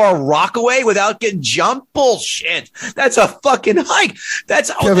going Far Rockaway without getting jumped. Bullshit. That's a fucking hike. That's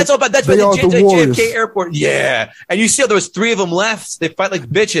all about the JFK airport. Yeah. And you see there was 3 of them left. They fight like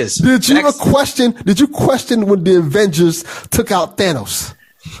bitches. Did you question when the Avengers took out Thanos?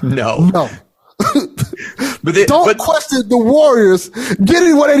 No. Don't question the Warriors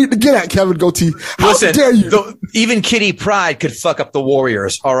getting what they need to get at, Kevin Goatee. How dare you? Even Kitty Pryde could fuck up the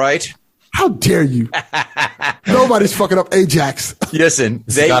Warriors, all right? How dare you? Nobody's fucking up Ajax. Listen,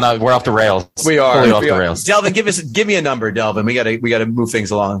 we're off the rails. We are fully off the rails. Delvin, give me a number, Delvin. We gotta move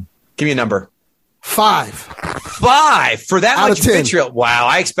things along. Give me a number. 5 for that out much of 10. vitriol. Wow,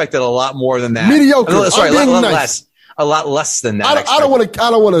 I expected a lot more than that. Mediocre. Sorry, a lot nice. less. A lot less than that. I don't want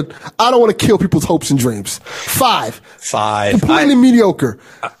to kill people's hopes and dreams. 5. Completely mediocre.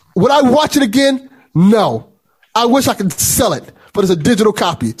 Would I watch it again? No. I wish I could sell it, but it's a digital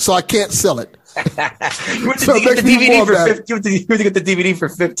copy, so I can't sell it. You went to get the DVD for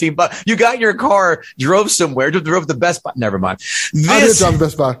 $15. You got in your car, drove somewhere, drove the Best Buy. Never mind. I did drive the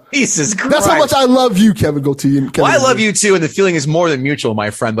Best Buy. Jesus Christ. That's how much I love you, Kevin Goatee. I love you too, and the feeling is more than mutual, my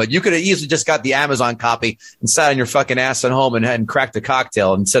friend. But you could have easily just got the Amazon copy and sat on your fucking ass at home and cracked a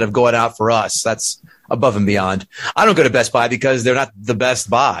cocktail instead of going out for us. That's above and beyond. I don't go to Best Buy because they're not the Best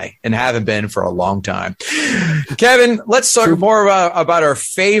Buy and haven't been for a long time. Kevin, let's talk more about our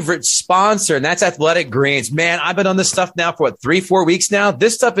favorite sponsor, and that's Athletic Greens. Man, I've been on this stuff now for 3-4 weeks now.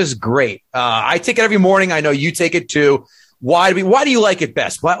 This stuff is great. I take it every morning. I know you take it too. Why do you like it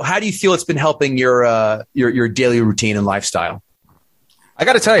best? How do you feel it's been helping your daily routine and lifestyle? I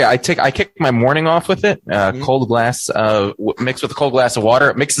got to tell you, I kick my morning off with it. Cold glass, mixed with a cold glass of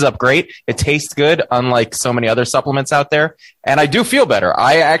water. It mixes up great. It tastes good, unlike so many other supplements out there. And I do feel better.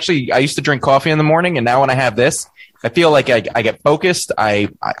 I used to drink coffee in the morning, and now when I have this, I feel like I get focused. A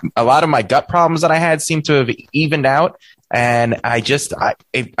lot of my gut problems that I had seem to have evened out. And I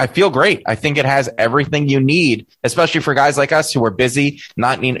feel great. I think it has everything you need, especially for guys like us who are busy,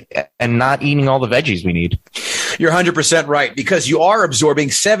 not eating all the veggies we need. You're 100% right, because you are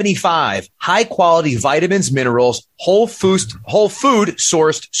absorbing 75 high quality vitamins, minerals, whole food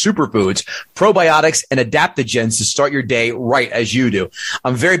sourced superfoods, probiotics, and adaptogens to start your day right as you do.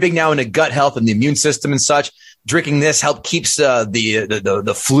 I'm very big now into gut health and the immune system and such. Drinking this keeps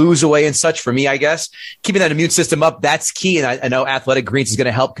the flus away and such for me, I guess. Keeping that immune system up, that's key. And I know Athletic Greens is going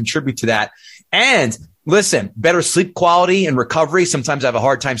to help contribute to that. And listen, better sleep quality and recovery. Sometimes I have a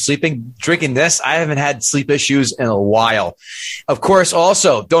hard time sleeping. Drinking this, I haven't had sleep issues in a while. Of course,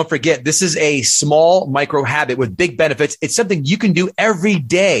 also, don't forget, this is a small micro habit with big benefits. It's something you can do every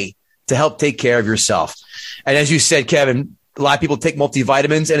day to help take care of yourself. And as you said, Kevin, a lot of people take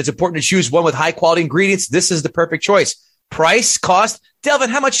multivitamins, and it's important to choose one with high quality ingredients. This is the perfect choice. Price, cost. Delvin,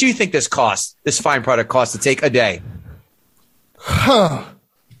 how much do you think this fine product costs to take a day?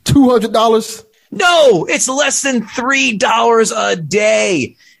 $200? No, it's less than $3 a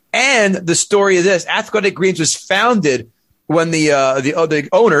day. And the story of this, Athletic Greens was founded when the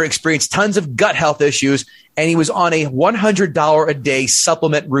owner experienced tons of gut health issues, and he was on a $100 a day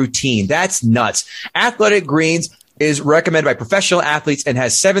supplement routine. That's nuts. Athletic Greens is recommended by professional athletes and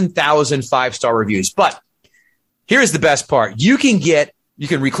has 7,000 5-star reviews. But here's the best part. You can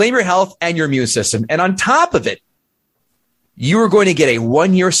reclaim your health and your immune system. And on top of it, you are going to get a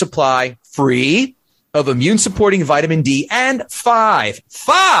 1-year supply free of immune supporting vitamin D and five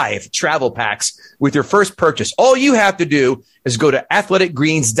travel packs with your first purchase. All you have to do is go to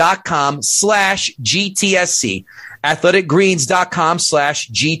athleticgreens.com/GTSC.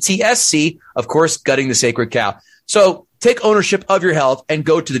 athleticgreens.com/GTSC. Of course, gutting the sacred cow. So take ownership of your health and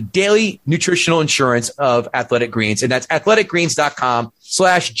go to the daily nutritional insurance of Athletic Greens. And that's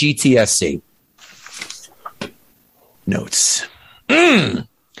athleticgreens.com/GTSC. Notes.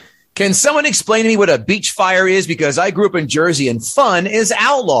 Can someone explain to me what a beach fire is? Because I grew up in Jersey and fun is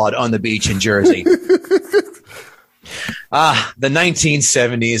outlawed on the beach in Jersey. The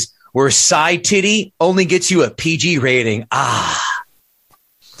 1970s, where side titty only gets you a PG rating.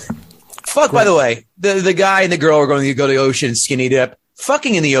 Fuck, by the way, the guy and the girl are going to go to the ocean and skinny dip.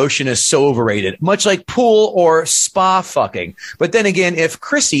 Fucking in the ocean is so overrated, much like pool or spa fucking. But then again, if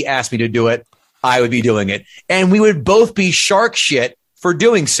Chrissy asked me to do it, I would be doing it. And we would both be shark shit for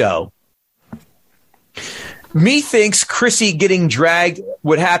doing so. Methinks Chrissy getting dragged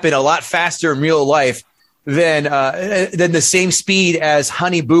would happen a lot faster in real life than the same speed as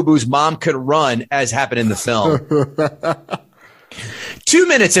Honey Boo Boo's mom could run, as happened in the film. 2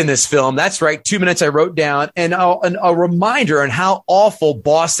 minutes in this film. That's right. 2 minutes I wrote down, and a reminder on how awful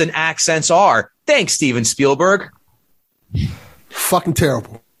Boston accents are. Thanks, Steven Spielberg. Fucking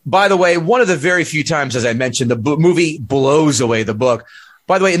terrible. By the way, one of the very few times, as I mentioned, the movie blows away the book.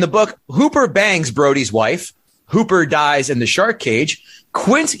 By the way, in the book, Hooper bangs Brody's wife. Hooper dies in the shark cage.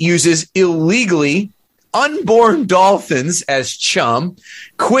 Quint uses illegally unborn dolphins as chum.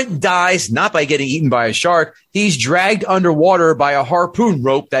 Quint dies not by getting eaten by a shark. He's dragged underwater by a harpoon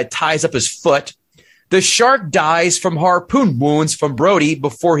rope that ties up his foot. The shark dies from harpoon wounds from Brody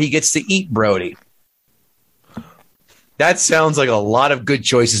before he gets to eat Brody. That sounds like a lot of good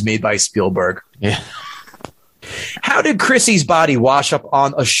choices made by Spielberg. Yeah. How did Chrissy's body wash up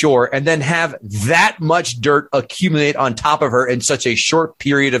on a shore and then have that much dirt accumulate on top of her in such a short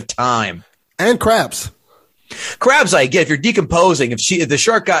period of time? And crabs. Crabs, I get. If you're decomposing, if the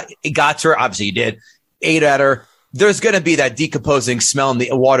shark got to her, obviously he did, ate at her, there's going to be that decomposing smell in the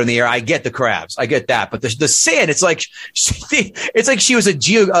water in the air. I get the crabs. I get that. But the sand, it's like she was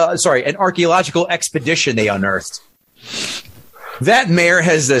an archaeological expedition they unearthed. That mare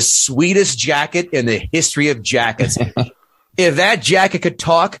has the sweetest jacket in the history of jackets. If that jacket could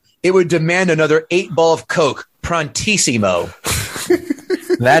talk, it would demand another 8-ball of Coke, prontissimo.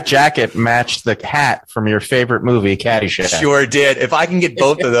 That jacket matched the hat from your favorite movie, Caddyshack. Sure did. If I can get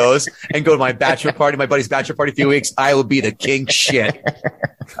both of those and go to my bachelor party, my buddy's bachelor party in a few weeks, I will be the king shit.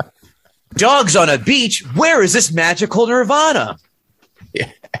 Dogs on a beach. Where is this magical nirvana?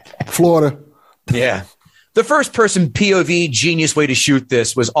 Florida. Yeah. The first person POV genius way to shoot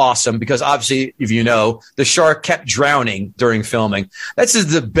this was awesome because obviously, if you know, the shark kept drowning during filming. This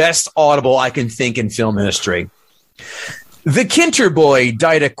is the best audible I can think in film history. The Kinter boy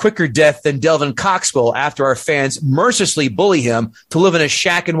died a quicker death than Delvin Coxwell after our fans mercilessly bully him to live in a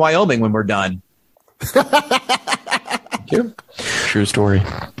shack in Wyoming when we're done. True story.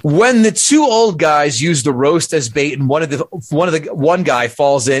 When the two old guys use the roast as bait and one guy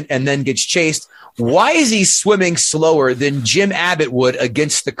falls in and then gets chased, why is he swimming slower than Jim Abbott would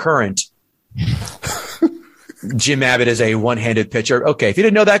against the current? Jim Abbott is a one-handed pitcher. Okay, if you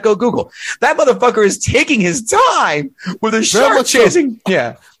didn't know that, go Google. That motherfucker is taking his time with a shark chasing.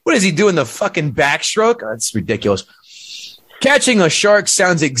 Yeah. What is he doing? The fucking backstroke? That's ridiculous. Catching a shark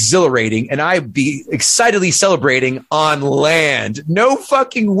sounds exhilarating, and I'd be excitedly celebrating on land. No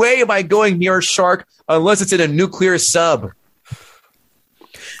fucking way am I going near a shark unless it's in a nuclear sub.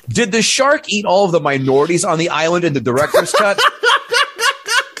 Did the shark eat all of the minorities on the island in the director's cut?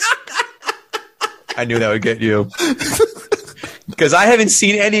 I knew that would get you. Because I haven't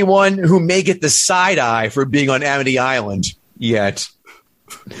seen anyone who may get the side eye for being on Amity Island yet.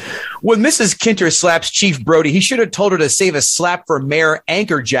 When Mrs. Kinter slaps Chief Brody, he should have told her to save a slap for Mayor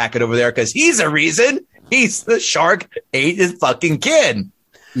Anchor Jacket over there because he's the reason the shark ate his fucking kid.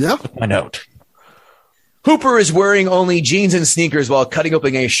 Yep. My note. Hooper is wearing only jeans and sneakers while cutting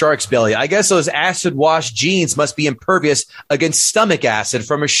open a shark's belly. I guess those acid-washed jeans must be impervious against stomach acid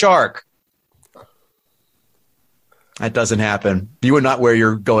from a shark. That doesn't happen. You would not wear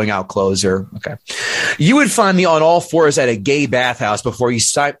your going out clothes or okay. You would find me on all fours at a gay bathhouse before you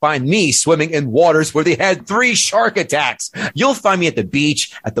find me swimming in waters where they had 3 shark attacks. You'll find me at the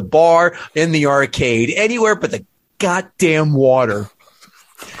beach, at the bar, in the arcade, anywhere but the goddamn water.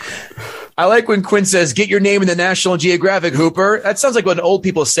 I like when Quinn says, get your name in the National Geographic, Hooper. That sounds like when old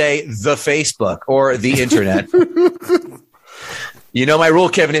people say the Facebook or the internet. You know my rule,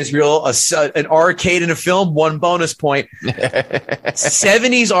 Kevin Israel, an arcade in a film, 1 bonus point.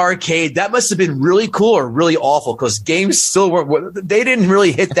 70s arcade, that must have been really cool or really awful because games still weren't, they didn't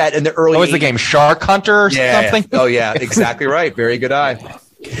really hit that in the early 80s. What was the game, Shark Hunter or something? Oh, yeah, exactly right. Very good eye.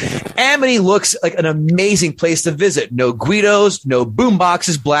 Amity looks like an amazing place to visit. No Guidos, no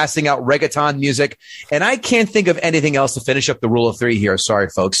boomboxes blasting out reggaeton music. And I can't think of anything else to finish up the rule of 3 here. Sorry,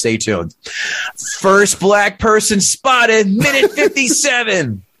 folks. Stay tuned. First black person spotted, minute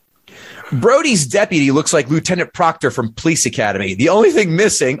 57. Brody's deputy looks like Lieutenant Proctor from Police Academy. The only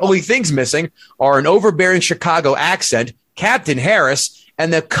things missing are an overbearing Chicago accent, Captain Harris,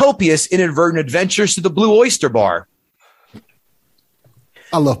 and the copious inadvertent adventures to the Blue Oyster Bar.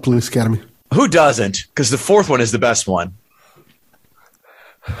 I love Police Academy. Who doesn't? Because the fourth one is the best one.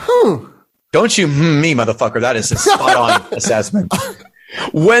 Don't you me, motherfucker. That is a spot-on assessment.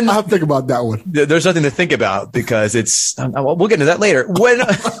 When I have to think about that one. There's nothing to think about because it's. We'll get into that later.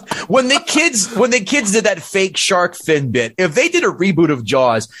 When the kids did that fake shark fin bit, if they did a reboot of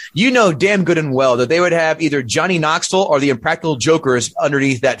Jaws, you know damn good and well that they would have either Johnny Knoxville or the Impractical Jokers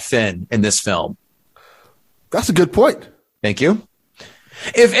underneath that fin in this film. That's a good point. Thank you.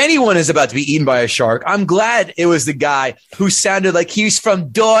 If anyone is about to be eaten by a shark, I'm glad it was the guy who sounded like he's from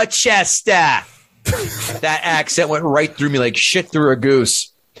Dorchester. That accent went right through me like shit through a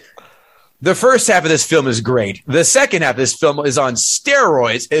goose. The first half of this film is great. The second half of this film is on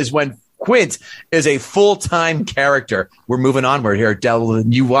steroids, is when Quint is a full-time character. We're moving onward here,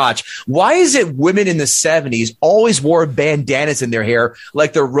 Devlin. You watch. Why is it women in the 70s always wore bandanas in their hair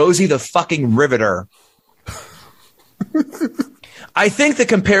like they're Rosie the fucking Riveter? I think the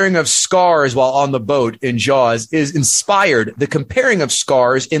comparing of scars while on the boat in Jaws is inspired the comparing of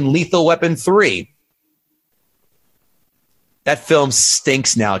scars in Lethal Weapon 3. That film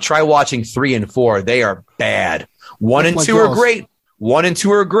stinks now. Try watching 3 and 4. They are bad. 1 and 2 are great. 1 and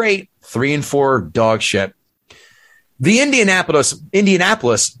 2 are great. 3 and 4 are dog shit. The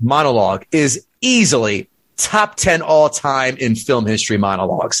Indianapolis monologue is easily top 10 all time in film history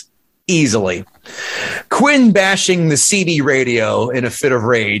monologues. Easily. Quinn bashing the CB radio in a fit of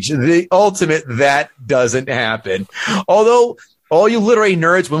rage. The ultimate that doesn't happen. Although all you literary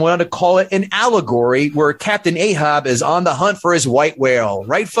nerds would want to call it an allegory where Captain Ahab is on the hunt for his white whale.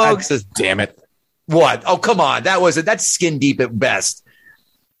 Right, folks? Damn it. What? Oh, come on. That's skin deep at best.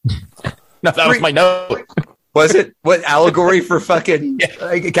 No, that was my note. Was it? What, allegory for fucking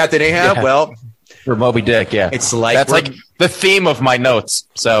Captain Ahab? Yeah. Well, for Moby Dick, yeah. It's like that's like the theme of my notes.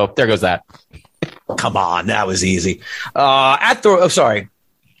 So there goes that. Come on, that was easy. 3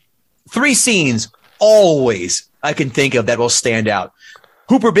 scenes always I can think of that will stand out.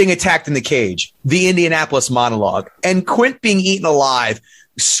 Hooper being attacked in the cage, the Indianapolis monologue, and Quint being eaten alive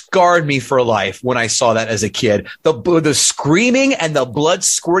scarred me for life when I saw that as a kid. The screaming and the blood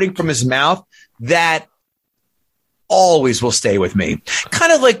squirting from his mouth, that always will stay with me.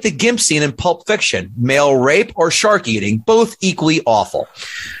 Kind of like the Gimp scene in Pulp Fiction. Male rape or shark eating, both equally awful.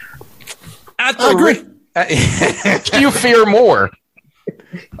 I agree. Do you fear more?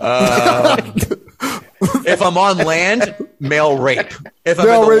 If I'm on land, male rape. If I'm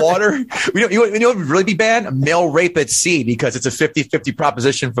in the water, you know what would really be bad? Male rape at sea, because it's a 50-50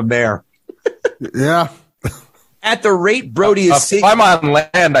 proposition from there. Yeah. At the rate Brody is if I'm on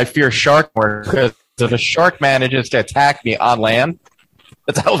land, I fear shark more, because if a shark manages to attack me on land,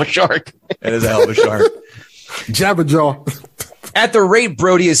 that's a hell of a shark. It is a hell of a shark. Jabberjaw. At the rate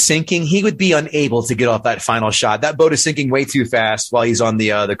Brody is sinking, he would be unable to get off that final shot. That boat is sinking way too fast while he's on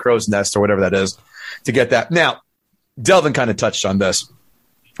the crow's nest or whatever that is to get that. Now, Delvin kind of touched on this.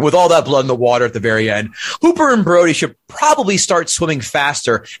 With all that blood in the water at the very end, Hooper and Brody should probably start swimming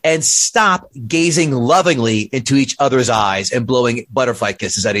faster and stop gazing lovingly into each other's eyes and blowing butterfly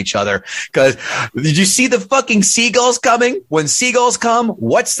kisses at each other. Because did you see the fucking seagulls coming? When seagulls come,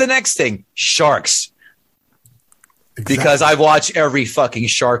 what's the next thing? Sharks. Exactly. Because I've watched every fucking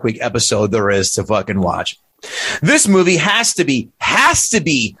Shark Week episode there is to fucking watch. This movie has to be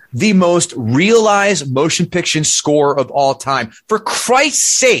the most realized motion picture score of all time. For Christ's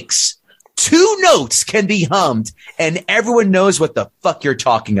sakes, 2 notes can be hummed and everyone knows what the fuck you're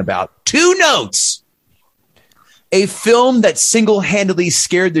talking about. 2 notes. A film that single-handedly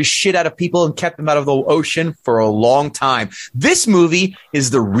scared the shit out of people and kept them out of the ocean for a long time. This movie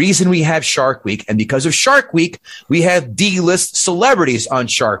is the reason we have Shark Week. And because of Shark Week, we have D-list celebrities on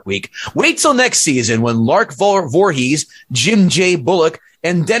Shark Week. Wait till next season when Lark Voorhees, Jim J. Bullock,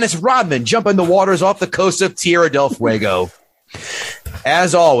 and Dennis Rodman jump in the waters off the coast of Tierra del Fuego.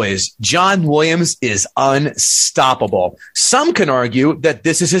 As always, John Williams is unstoppable. Some can argue that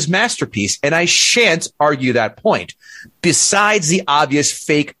this is his masterpiece, and I shan't argue that point. Besides the obvious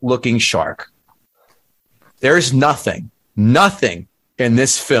fake-looking shark, there's nothing in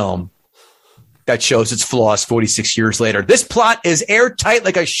this film that shows its flaws 46 years later. This plot is airtight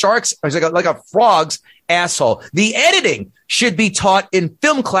like a frog's asshole. The editing should be taught in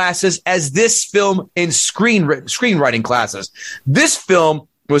film classes as this film in screenwriting classes. This film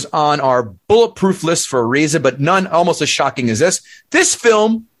was on our bulletproof list for a reason, but none almost as shocking as this. This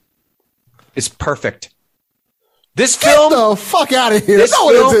film is perfect. Get the fuck out of here.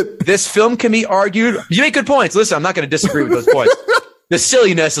 This film can be argued. You make good points. Listen, I'm not going to disagree with those points. The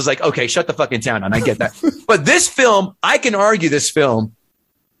silliness is like, okay, shut the fucking town, and I get that. But this film, I can argue this film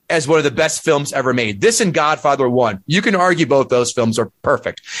as one of the best films ever made. This and Godfather 1. You can argue both those films are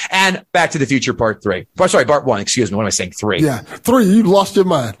perfect. And Back to the Future Part 3. Sorry, Part 1. Excuse me. What am I saying? 3. Yeah, 3. You lost your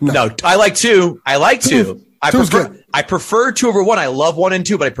mind. No, I like 2. I like 2. Good. I prefer 2 over 1. I love 1 and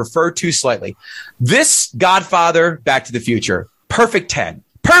 2, but I prefer 2 slightly. This Godfather, Back to the Future, perfect 10.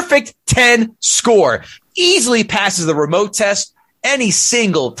 Perfect 10 score. Easily passes the remote test any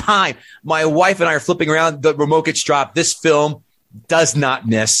single time. My wife and I are flipping around. The remote gets dropped. This film does not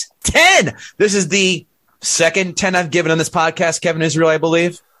miss. 10. This is the second 10 I've given on this podcast, Kevin Israel, I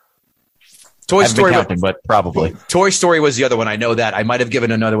believe. Toy Story, counting, but probably. Toy Story was the other one. I know that. I might have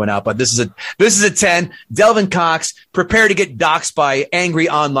given another one out, but this is a 10. Delvin Cox, prepare to get doxxed by angry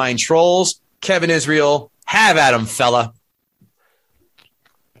online trolls. Kevin Israel, have at him, fella.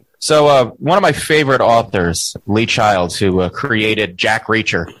 So one of my favorite authors, Lee Childs, who created Jack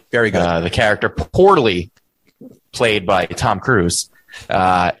Reacher, very good, the character poorly played by Tom Cruise,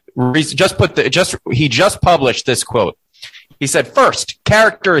 he just published this quote. He said, "First,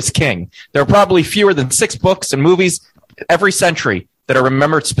 character is king. There are probably fewer than 6 books and movies every century that are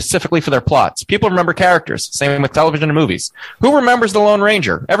remembered specifically for their plots. People remember characters. Same with television and movies. Who remembers the Lone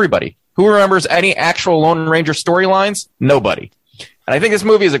Ranger? Everybody. Who remembers any actual Lone Ranger storylines? Nobody." And I think this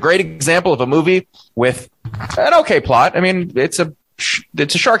movie is a great example of a movie with an okay plot. I mean, it's a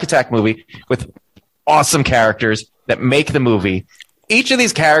shark attack movie with awesome characters that make the movie. Each of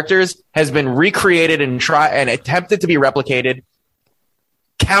these characters has been recreated and attempted to be replicated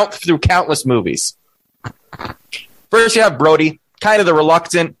through countless movies. First, you have Brody, kind of the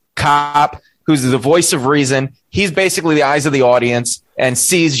reluctant cop who's the voice of reason. He's basically the eyes of the audience and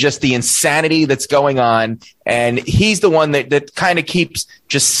sees just the insanity that's going on. And he's the one that kind of keeps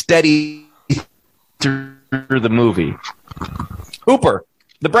just steady through the movie. Hooper,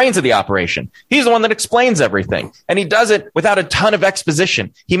 the brains of the operation. He's the one that explains everything. And he does it without a ton of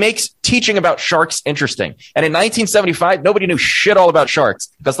exposition. He makes teaching about sharks interesting. And in 1975, nobody knew shit all about sharks.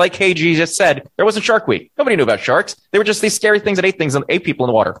 Because like KG just said, there wasn't Shark Week. Nobody knew about sharks. They were just these scary things that ate people in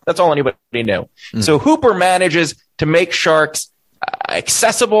the water. That's all anybody knew. So Hooper manages to make sharks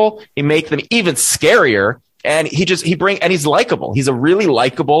accessible. He makes them even scarier. And he's likable. He's a really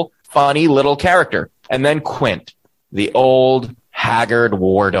likable, funny little character. And then Quint, the old haggard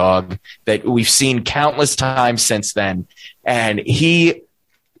war dog that we've seen countless times since then. And he's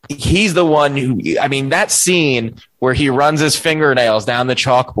the one who, I mean, that scene where he runs his fingernails down the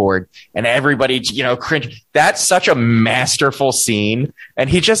chalkboard and everybody, cringe. That's such a masterful scene.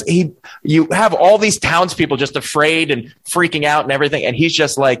 And you have all these townspeople just afraid and freaking out and everything. And he's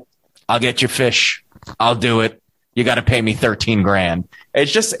just like, "I'll get you fish. I'll do it. You got to pay me $13,000.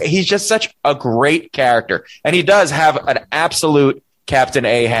 He's just such a great character. And he does have an absolute Captain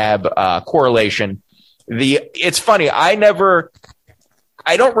Ahab correlation. It's funny. I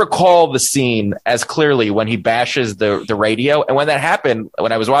don't recall the scene as clearly when he bashes the radio. And when that happened,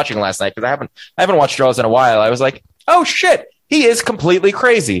 when I was watching last night, because I haven't watched Jaws in a while, I was like, oh shit, he is completely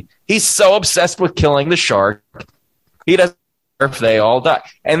crazy. He's so obsessed with killing the shark. He doesn't care if they all die.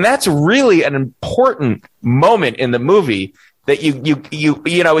 And that's really an important moment in the movie that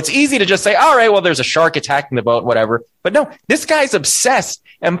it's easy to just say, all right, well, there's a shark attacking the boat, whatever. But no, this guy's obsessed.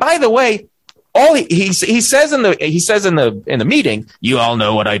 And by the way, all he says in the meeting, "You all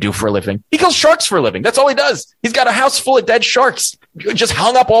know what I do for a living." He kills sharks for a living. That's all he does. He's got a house full of dead sharks just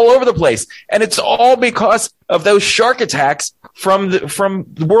hung up all over the place. And it's all because of those shark attacks from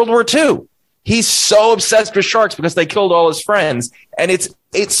World War II. He's so obsessed with sharks because they killed all his friends. And it's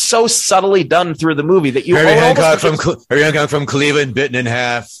so subtly done through the movie that Harry Hancock from Cleveland, bitten in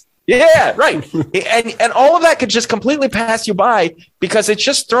half. Yeah, right. and all of that could just completely pass you by because it's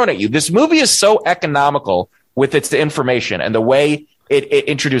just thrown at you. This movie is so economical with its information and the way it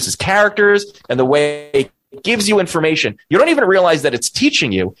introduces characters and the way it gives you information. You don't even realize that it's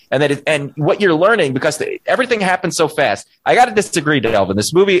teaching you and what you're learning because everything happens so fast. I got to disagree, Delvin.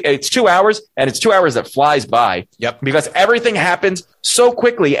 This movie, it's 2 hours and it's 2 hours that flies by. Yep. Because everything happens so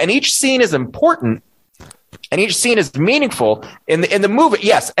quickly and each scene is important. And each scene is meaningful in the movie.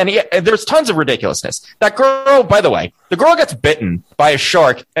 Yes, and there's tons of ridiculousness. That girl, by the way, the girl gets bitten by a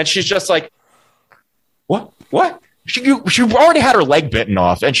shark, and she's just like, "What? She already had her leg bitten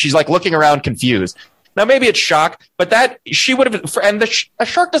off, and she's like looking around confused." Now maybe it's shock, but that she would have. And a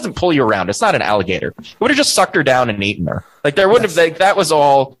shark doesn't pull you around. It's not an alligator. It would have just sucked her down and eaten her. Like there would have. Like, that was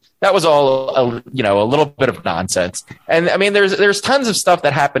all a little bit of nonsense. And I mean, there's tons of stuff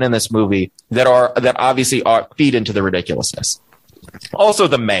that happen in this movie that obviously feed into the ridiculousness. Also,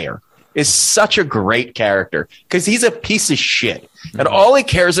 the mayor. is such a great character because he's a piece of shit. And all he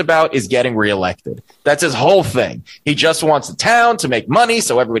cares about is getting reelected. That's his whole thing. He just wants the town to make money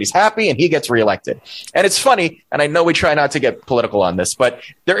so everybody's happy and he gets reelected. And it's funny, and I know we try not to get political on this, but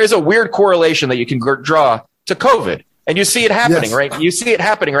there is a weird correlation that you can draw to COVID. And you see it happening, right? You see it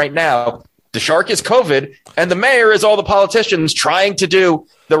happening right now. The shark is COVID, and the mayor is all the politicians trying to do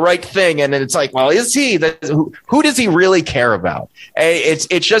the right thing. And then it's like, well, is he? Who does he really care about? It's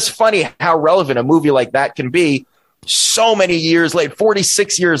just funny how relevant a movie like that can be so many years later,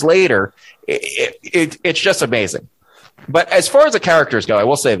 46 years later. It's just amazing. But as far as the characters go, I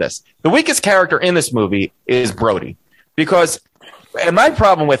will say this. The weakest character in this movie is Brody, because and my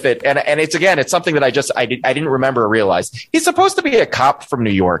problem with it, and it's something that I didn't remember or realize. He's supposed to be a cop from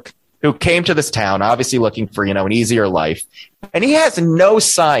New York who came to this town, obviously looking for, an easier life. And he has no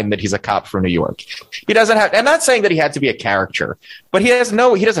sign that he's a cop from New York. He doesn't have, I'm not saying that he had to be a caricature, but he doesn't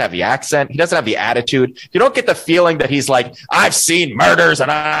have the accent. He doesn't have the attitude. You don't get the feeling that he's like, I've seen murders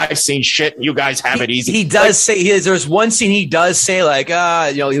and I've seen shit and you guys have it easy. He does say, there's one scene he does say like,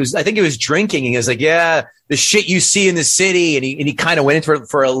 I think he was drinking and he was like, yeah, the shit you see in the city. And he kind of went into it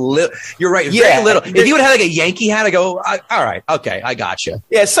for a little, you're right. Very little. If he would have like a Yankee hat, I go, all right. Okay. I got you.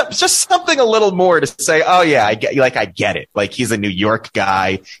 Yeah. Just something a little more to say, oh yeah, I get it. Like he's a New York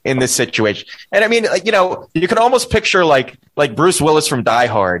guy in this situation. And I mean, you can almost picture like Bruce Willis from Die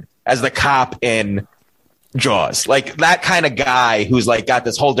Hard as the cop in Jaws, like that kind of guy who's like got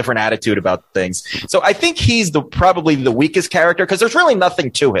this whole different attitude about things. So I think he's probably the weakest character because there's really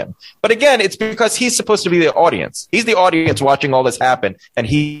nothing to him. But again, it's because he's supposed to be the audience. He's the audience watching all this happen, and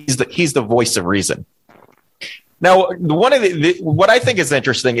he's the voice of reason. Now, one of what I think is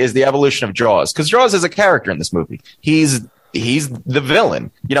interesting is the evolution of Jaws, because Jaws is a character in this movie. He's the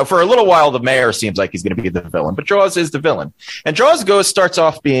villain. For a little while, the mayor seems like he's going to be the villain, but Jaws is the villain. And Jaws starts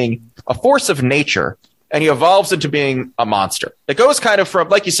off being a force of nature, and he evolves into being a monster. It goes kind of from,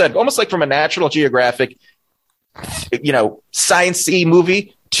 like you said, almost like from a National Geographic, science-y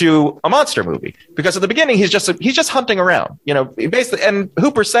movie to a monster movie. Because at the beginning, he's just hunting around, basically. And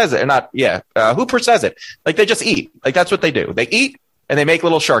Hooper says it, Hooper says it. Like they just eat. Like that's what they do. They eat and they make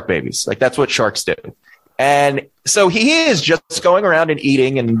little shark babies. Like that's what sharks do. And so he is just going around and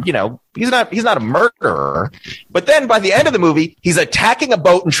eating, and he's not a murderer. But then by the end of the movie, he's attacking a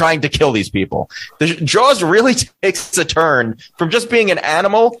boat and trying to kill these people. The Jaws really takes a turn from just being an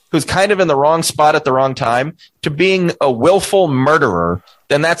animal who's kind of in the wrong spot at the wrong time to being a willful murderer.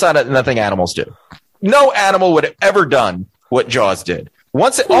 And that's not nothing animals do. No animal would have ever done what Jaws did.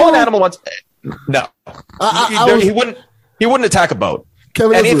 All an animal wants, no, he wouldn't attack a boat.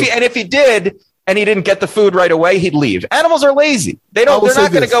 And if he did. And he didn't get the food right away, he'd leave. Animals are lazy. They're not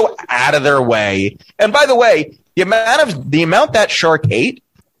going to go out of their way. And by the way, the amount that shark ate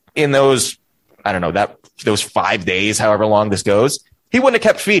in those, I don't know, those 5 days, however long this goes, he wouldn't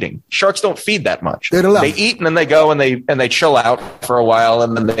have kept feeding. Sharks don't feed that much. They eat and then they go and they chill out for a while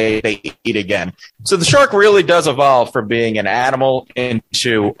and then they eat again. So the shark really does evolve from being an animal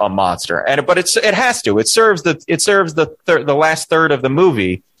into a monster. But it has to. It serves the last third of the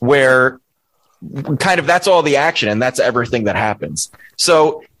movie where kind of that's all the action and that's everything that happens.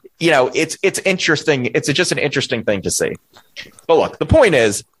 So, it's interesting. It's just an interesting thing to see. But look, the point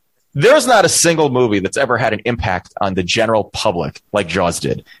is there's not a single movie that's ever had an impact on the general public like Jaws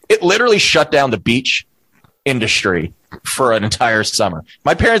did. It literally shut down the beach industry for an entire summer.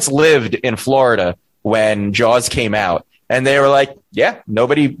 My parents lived in Florida when Jaws came out, and they were like, yeah,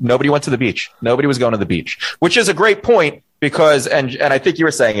 nobody went to the beach. Nobody was going to the beach, which is a great point because, and I think you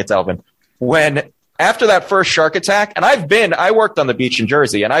were saying it's Elvin, when after that first shark attack, and I worked on the beach in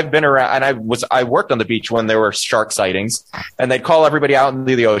Jersey, and I've been around, and I worked on the beach when there were shark sightings, and they'd call everybody out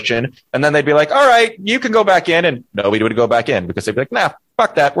into the ocean, and then they'd be like, all right, you can go back in, and nobody would go back in because they'd be like, nah,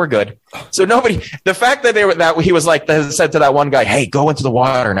 fuck that, we're good. So the fact that he was like, said to that one guy, hey, go into the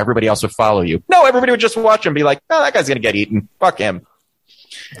water, and everybody else would follow you. No, everybody would just watch and be like, oh, that guy's going to get eaten. Fuck him.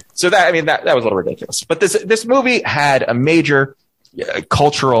 So that was a little ridiculous. But this movie had a major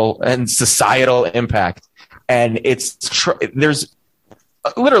cultural and societal impact, and there's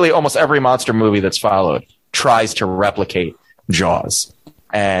literally almost every monster movie that's followed tries to replicate Jaws,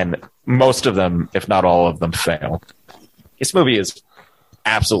 and most of them, if not all of them, fail. This movie is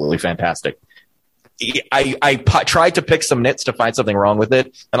absolutely fantastic. I tried to pick some nits to find something wrong with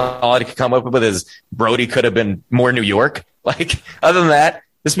it, and all I could come up with is Brody could have been more New York. Like, other than that,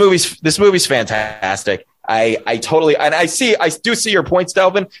 this movie's fantastic. I totally, and I do see your points,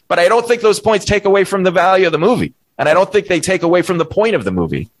 Delvin, but I don't think those points take away from the value of the movie. And I don't think they take away from the point of the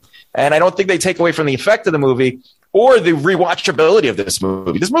movie. And I don't think they take away from the effect of the movie or the rewatchability of this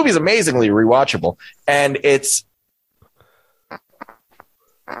movie. This movie is amazingly rewatchable, and it's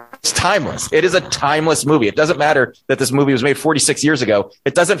timeless. It is a timeless movie. It doesn't matter that this movie was made 46 years ago.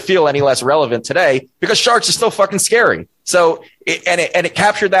 It doesn't feel any less relevant today because sharks are still fucking scary. So it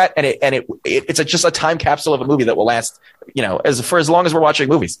captured that, and it's just a time capsule of a movie that will last, for as long as we're watching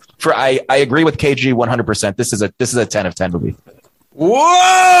movies. I agree with KG 100%. This is a 10 of 10 movie. Whoa!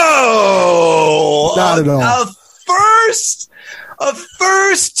 Not at all. A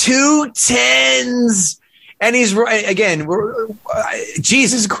first 2 10s. And he's right again.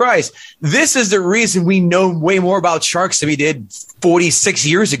 Jesus Christ. This is the reason we know way more about sharks than we did 46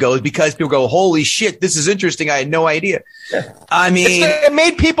 years ago, is because people go, holy shit, this is interesting. I had no idea. Yeah. I mean, it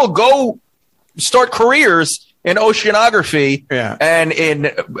made people go start careers in oceanography and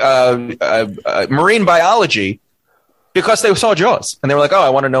in marine biology because they saw Jaws and they were like, oh, I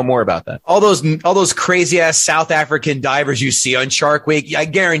want to know more about that. All those crazy ass South African divers you see on Shark Week, I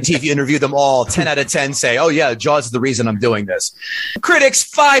guarantee if you interview them all, 10 out of 10 say, oh yeah, Jaws is the reason I'm doing this. Critics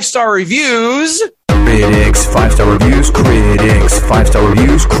 5-star reviews. Critics 5-star reviews. Critics 5-star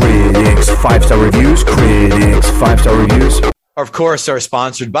reviews. Critics 5-star reviews. Critics 5-star reviews. Of course, are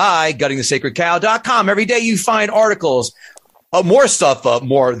sponsored by GuttingTheSacredCow.com. Every day you find articles. More stuff,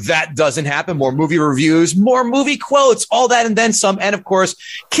 more That Doesn't Happen, more movie reviews, more movie quotes, all that and then some. And, of course,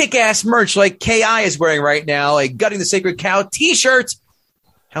 kick-ass merch like K.I. is wearing right now, a Gutting the Sacred Cow T-shirt.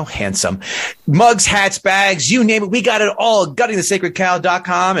 How handsome. Mugs, hats, bags, you name it. We got it all at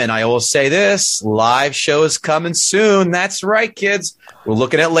GuttingTheSacredCow.com. And I will say this, live shows coming soon. That's right, kids. We're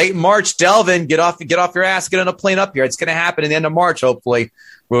looking at late March. Delvin, get off your ass, get on a plane up here. It's going to happen at the end of March, hopefully.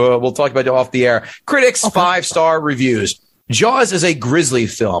 We'll talk about it off the air. Critics, 5-star reviews. Jaws is a grisly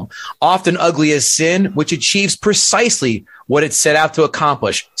film, often ugly as sin, which achieves precisely what it set out to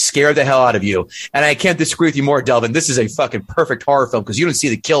accomplish, scare the hell out of you. And I can't disagree with you more, Delvin. This is a fucking perfect horror film because you don't see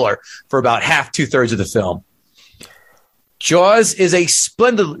the killer for about half, 2/3 of the film. Jaws is a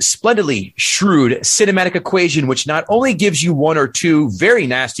splendidly shrewd cinematic equation, which not only gives you one or two very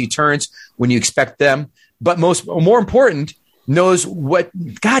nasty turns when you expect them, but more important, knows what,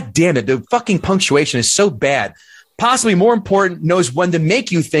 God damn it, the fucking punctuation is so bad. Possibly more important, knows when to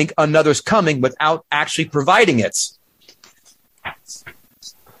make you think another's coming without actually providing it.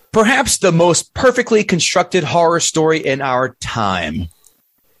 Perhaps the most perfectly constructed horror story in our time.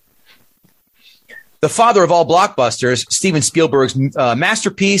 The father of all blockbusters, Steven Spielberg's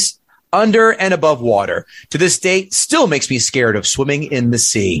masterpiece, Under and Above Water, to this day still makes me scared of swimming in the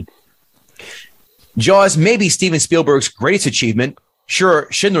sea. Jaws may be Steven Spielberg's greatest achievement. Sure,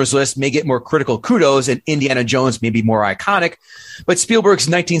 Schindler's List may get more critical kudos and Indiana Jones may be more iconic, but Spielberg's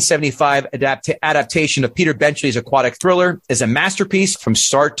 1975 adaptation of Peter Benchley's aquatic thriller is a masterpiece from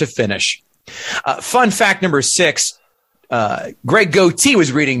start to finish. Fun fact number 6, Greg Goatee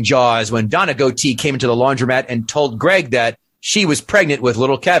was reading Jaws when Donna Goatee came into the laundromat and told Greg that she was pregnant with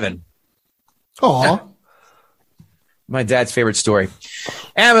little Kevin. Aw. My dad's favorite story.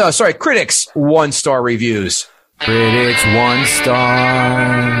 And, critics 1-star reviews. Critics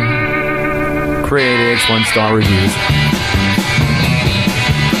 1-star. Critics 1-star reviews.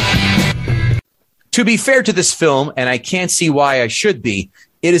 To be fair to this film, and I can't see why I should be,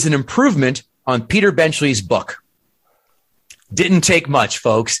 it is an improvement on Peter Benchley's book. Didn't take much,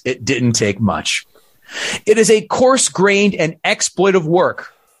 folks. It didn't take much. It is a coarse-grained and exploitive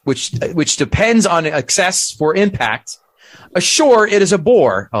work, which depends on excess for impact. Ashore, it is a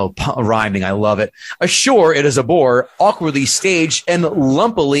bore. Oh, rhyming. I love it. Ashore, it is a bore, awkwardly staged and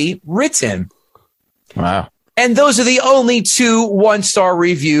lumpily written. Wow. And those are the only 2 1-star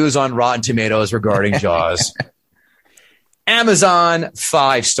reviews on Rotten Tomatoes regarding Jaws. Amazon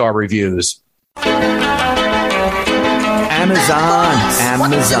 5-star reviews. Amazon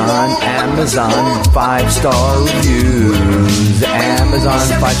 5-star reviews. Amazon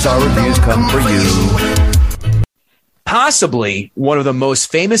 5-star reviews come for you. Possibly one of the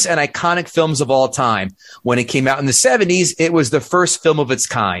most famous and iconic films of all time. When it came out in the 70s, it was the first film of its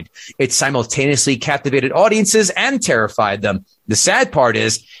kind. It simultaneously captivated audiences and terrified them. The sad part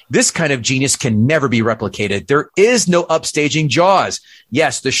is, this kind of genius can never be replicated. There is no upstaging Jaws.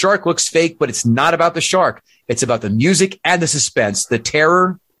 Yes, the shark looks fake, but it's not about the shark. It's about the music and the suspense, the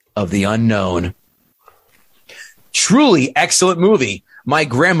terror of the unknown. Truly excellent movie. My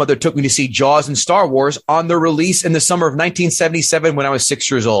grandmother took me to see Jaws and Star Wars on their release in the summer of 1977 when I was 6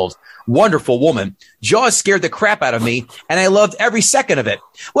 years old. Wonderful woman. Jaws scared the crap out of me, and I loved every second of it.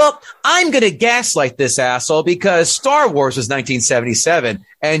 Well, I'm going to gaslight this asshole because Star Wars was 1977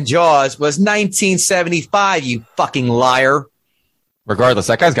 and Jaws was 1975, you fucking liar. Regardless,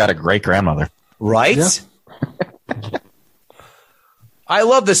 that guy's got a great grandmother. Right? Yeah. I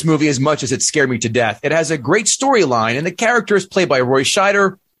love this movie as much as it scared me to death. It has a great storyline, and the characters played by Roy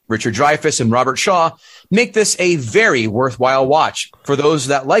Scheider, Richard Dreyfuss, and Robert Shaw make this a very worthwhile watch. For those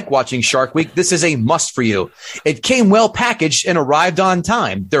that like watching Shark Week, this is a must for you. It came well packaged and arrived on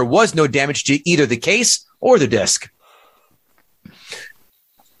time. There was no damage to either the case or the disc.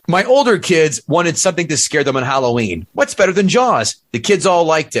 My older kids wanted something to scare them on Halloween. What's better than Jaws? The kids all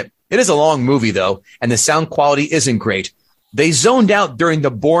liked it. It is a long movie, though, and the sound quality isn't great. They zoned out during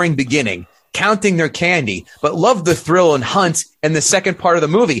the boring beginning, counting their candy, but loved the thrill and hunt in the second part of the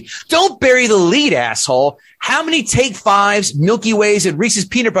movie. Don't bury the lead, asshole. How many Take Fives, Milky Ways, and Reese's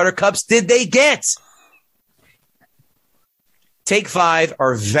Peanut Butter Cups did they get? Take Five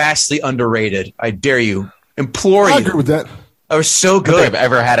are vastly underrated. I dare you. Implore you. I agree with that. Are so I don't think good. I've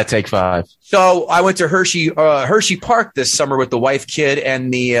ever had a Take Five. So I went to Hershey Park this summer with the wife, kid,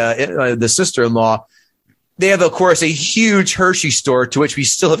 and the sister-in-law. They have, of course, a huge Hershey store to which we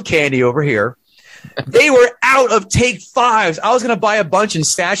still have candy over here. They were out of Take Fives. I was going to buy a bunch and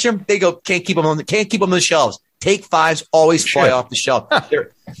stash them. They go, can't keep them on the shelves. Take Fives always fly off the shelf.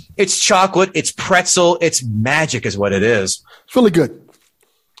 It's chocolate. It's pretzel. It's magic is what it is. It's really good.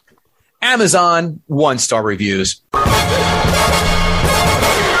 Amazon 1-star reviews.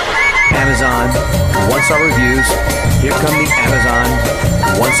 Amazon 1-star reviews. Here come the Amazon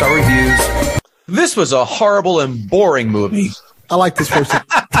 1-star reviews. This was a horrible and boring movie. I like this person.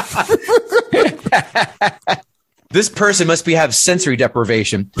 This person must have sensory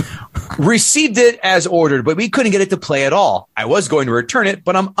deprivation. Received it as ordered, but we couldn't get it to play at all. I was going to return it,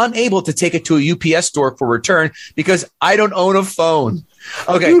 but I'm unable to take it to a UPS store for return because I don't own a phone.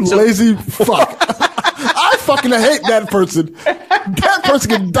 Okay, You lazy fuck. I fucking hate that person. That person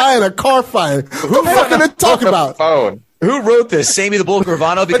can die in a car fire. Who fucking they talking about? Phone. Who wrote this? Sammy the Bull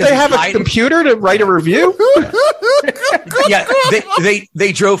Gravano? But they have a computer to write a review? Yeah,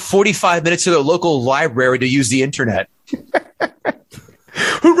 they drove 45 minutes to their local library to use the internet.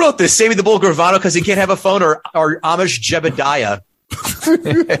 Who wrote this? Sammy the Bull Gravano because he can't have a phone, or Amish Jebediah?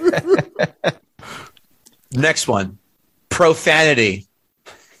 Next one. Profanity.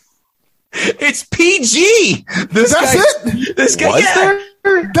 It's PG. That's it? This guy, Was there?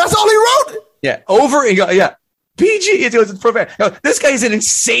 That's all he wrote? Yeah, over and yeah. PG. It's profanity. No, this guy's an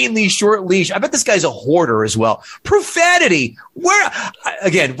insanely short leash. I bet this guy's a hoarder as well. Profanity. We're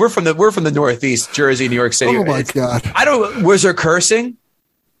from the Northeast, Jersey, New York City. Oh my God. Was there cursing?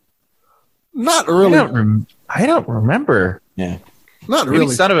 Not really. I don't remember. Yeah. Not Maybe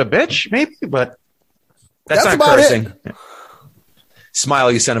really. son of a bitch, maybe, but That's not about cursing. it.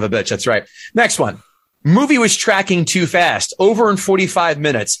 Smile, you son of a bitch. That's right. Next one. Movie was tracking too fast. Over in 45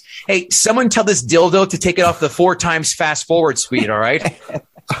 minutes. Hey, someone tell this dildo to take it off the 4 times fast forward speed, all right?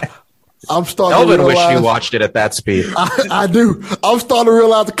 I'm starting Elvin to wish realize. you watched it at that speed. I do. I'm starting to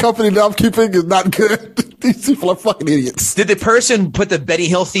realize the company that I'm keeping is not good. These people are fucking idiots. Did the person put the Benny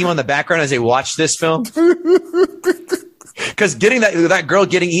Hill theme on the background as they watched this film? Because getting that girl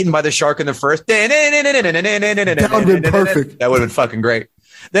getting eaten by the shark in the first. That would have been perfect. That would have been fucking great.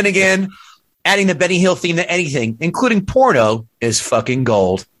 Then again, adding the Benny Hill theme to anything, including porno, is fucking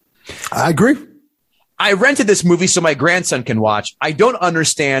gold. I agree. I rented this movie so my grandson can watch. I don't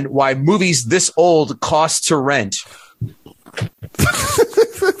understand why movies this old cost to rent.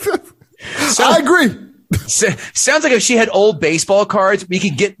 I agree. Sounds like if she had old baseball cards,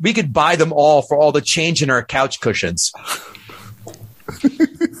 we could buy them all for all the change in our couch cushions.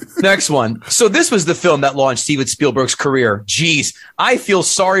 Next one. So this was the film that launched Steven Spielberg's career. Jeez, I feel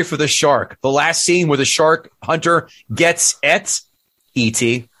sorry for the shark. The last scene where the shark hunter gets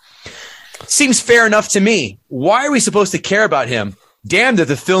E.T. Seems fair enough to me. Why are we supposed to care about him? Damn that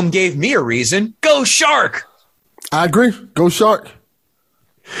the film gave me a reason. Go shark! I agree. Go shark.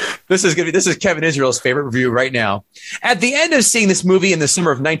 This is Kevin Israel's favorite review right now. At the end of seeing this movie in the summer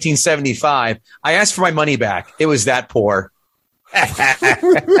of 1975, I asked for my money back. It was that poor.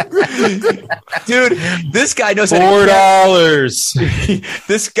 Dude, this guy knows how $4.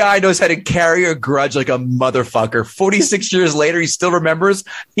 This guy knows how to carry a grudge like a motherfucker. 46 years later, he still remembers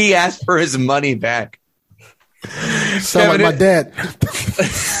he asked for his money back. Sound like my dad.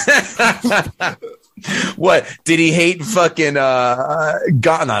 What did he hate? Fucking Gone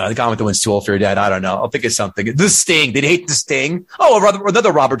with the Wind's too old for your dad. I don't know. I'll think of something. The Sting. Did he hate The Sting? Oh,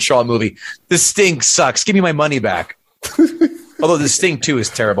 another Robert Shaw movie. The Sting sucks. Give me my money back. Although The Sting 2 is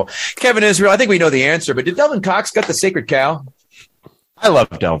terrible. Kevin Israel, I think we know the answer, but did Delvin Cox got the sacred cow? I love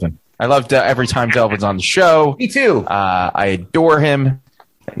Delvin. I loved every time Delvin's on the show. Me too. I adore him.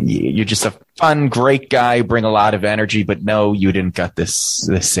 You're just a fun, great guy. Bring a lot of energy, but no, you didn't got this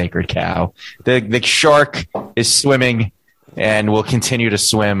sacred cow. The shark is swimming and we'll continue to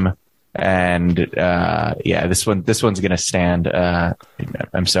swim. And this one's gonna stand.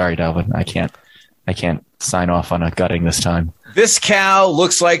 I'm sorry, Delvin. I can't sign off on a gutting this time. This cow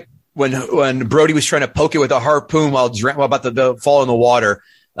looks like when Brody was trying to poke it with a harpoon while about to fall in the water.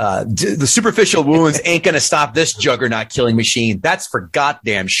 The superficial wounds ain't going to stop this juggernaut killing machine. That's for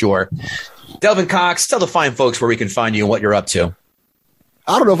goddamn sure. Delvin Cox, tell the fine folks where we can find you and what you're up to.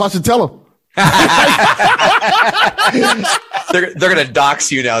 I don't know if I should tell them. They're going to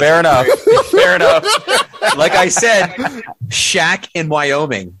dox you now. Fair enough. Like I said, Shaq in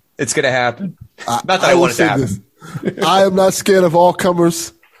Wyoming. It's going to happen. Not that I want it to happen. I am not scared of all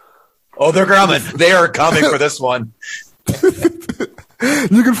comers. Oh, they're coming. They are coming for this one.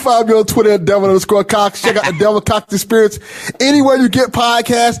 You can find me on Twitter at Delvin_Cox. Check out the Delvin Cox Experience anywhere you get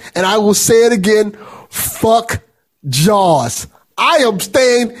podcasts. And I will say it again. Fuck Jaws. I am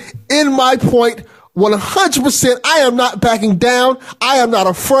staying in my point 100%. I am not backing down. I am not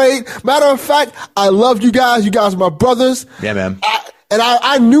afraid. Matter of fact, I love you guys. You guys are my brothers. Yeah, man.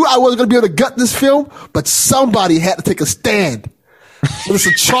 I knew I wasn't going to be able to gut this film, but somebody had to take a stand for this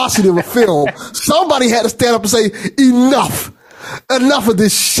atrocity of a film. Somebody had to stand up and say, enough of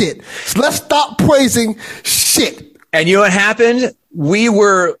this shit. So let's stop praising shit. And you know what happened? We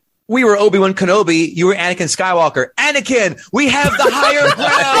were Obi-Wan Kenobi. You were Anakin Skywalker. Anakin, we have the higher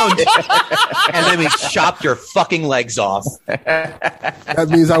ground. And then we chopped your fucking legs off. That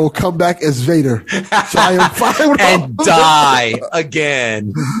means I will come back as Vader. So I am fine with and die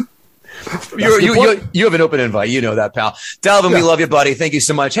again. You have an open invite. You know that, pal. Delvin, we love you, buddy. Thank you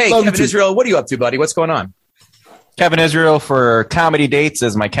so much. Hey, love Kevin Israel, what are you up to, buddy? What's going on? Kevin Israel for comedy dates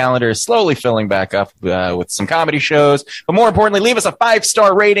as my calendar is slowly filling back up with some comedy shows. But more importantly, leave us a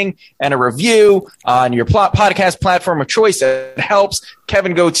 5-star rating and a review on your podcast platform of choice. It helps.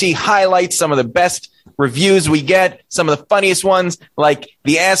 Kevin Goatee highlights some of the best reviews we get, some of the funniest ones, like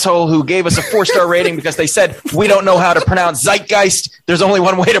the asshole who gave us a 4-star rating because they said we don't know how to pronounce zeitgeist. There's only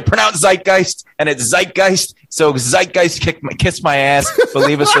one way to pronounce zeitgeist, and it's zeitgeist. So zeitgeist kiss my ass, but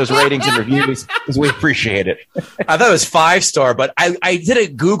leave us those ratings and reviews because we appreciate it. I thought it was 5-star, but I did a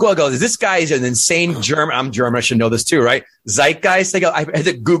Google. I go, this guy is an insane German. I'm German. I should know this too, right? Zeitgeist. I had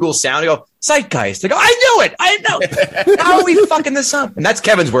the Google sound. I go, zeitgeist. I go, I knew it. How are we fucking this up? And that's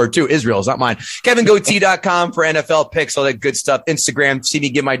Kevin's word too. Israel's not mine. KevinGoatee.com for NFL picks, all that good stuff. Instagram, see me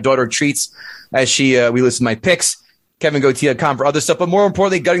give my daughter treats as we listen to my picks. KevinGoatee.com for other stuff. But more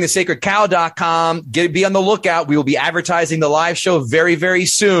importantly, GuttingTheSacredCow.com. Be on the lookout. We will be advertising the live show very, very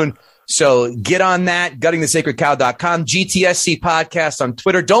soon. So get on that, GuttingTheSacredCow.com, GTSC Podcast on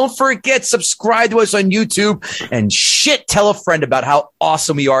Twitter. Don't forget, subscribe to us on YouTube and tell a friend about how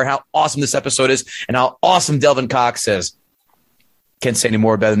awesome we are, how awesome this episode is, and how awesome Delvin Cox is. Can't say any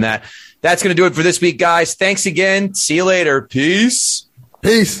more better than that. That's going to do it for this week, guys. Thanks again. See you later. Peace.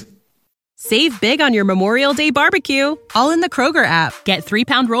 Peace. Save big on your Memorial Day barbecue, all in the Kroger app. Get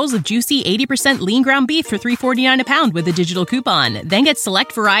 3-pound rolls of juicy 80% lean ground beef for $3.49 a pound with a digital coupon. Then get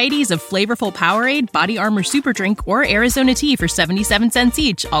select varieties of flavorful Powerade, Body Armor Super Drink, or Arizona tea for 77 cents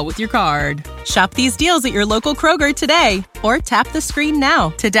each, all with your card. Shop these deals at your local Kroger today, or tap the screen now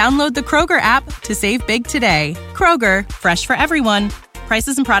to download the Kroger app to save big today. Kroger, fresh for everyone.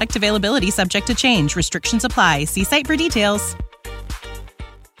 Prices and product availability subject to change. Restrictions apply. See site for details.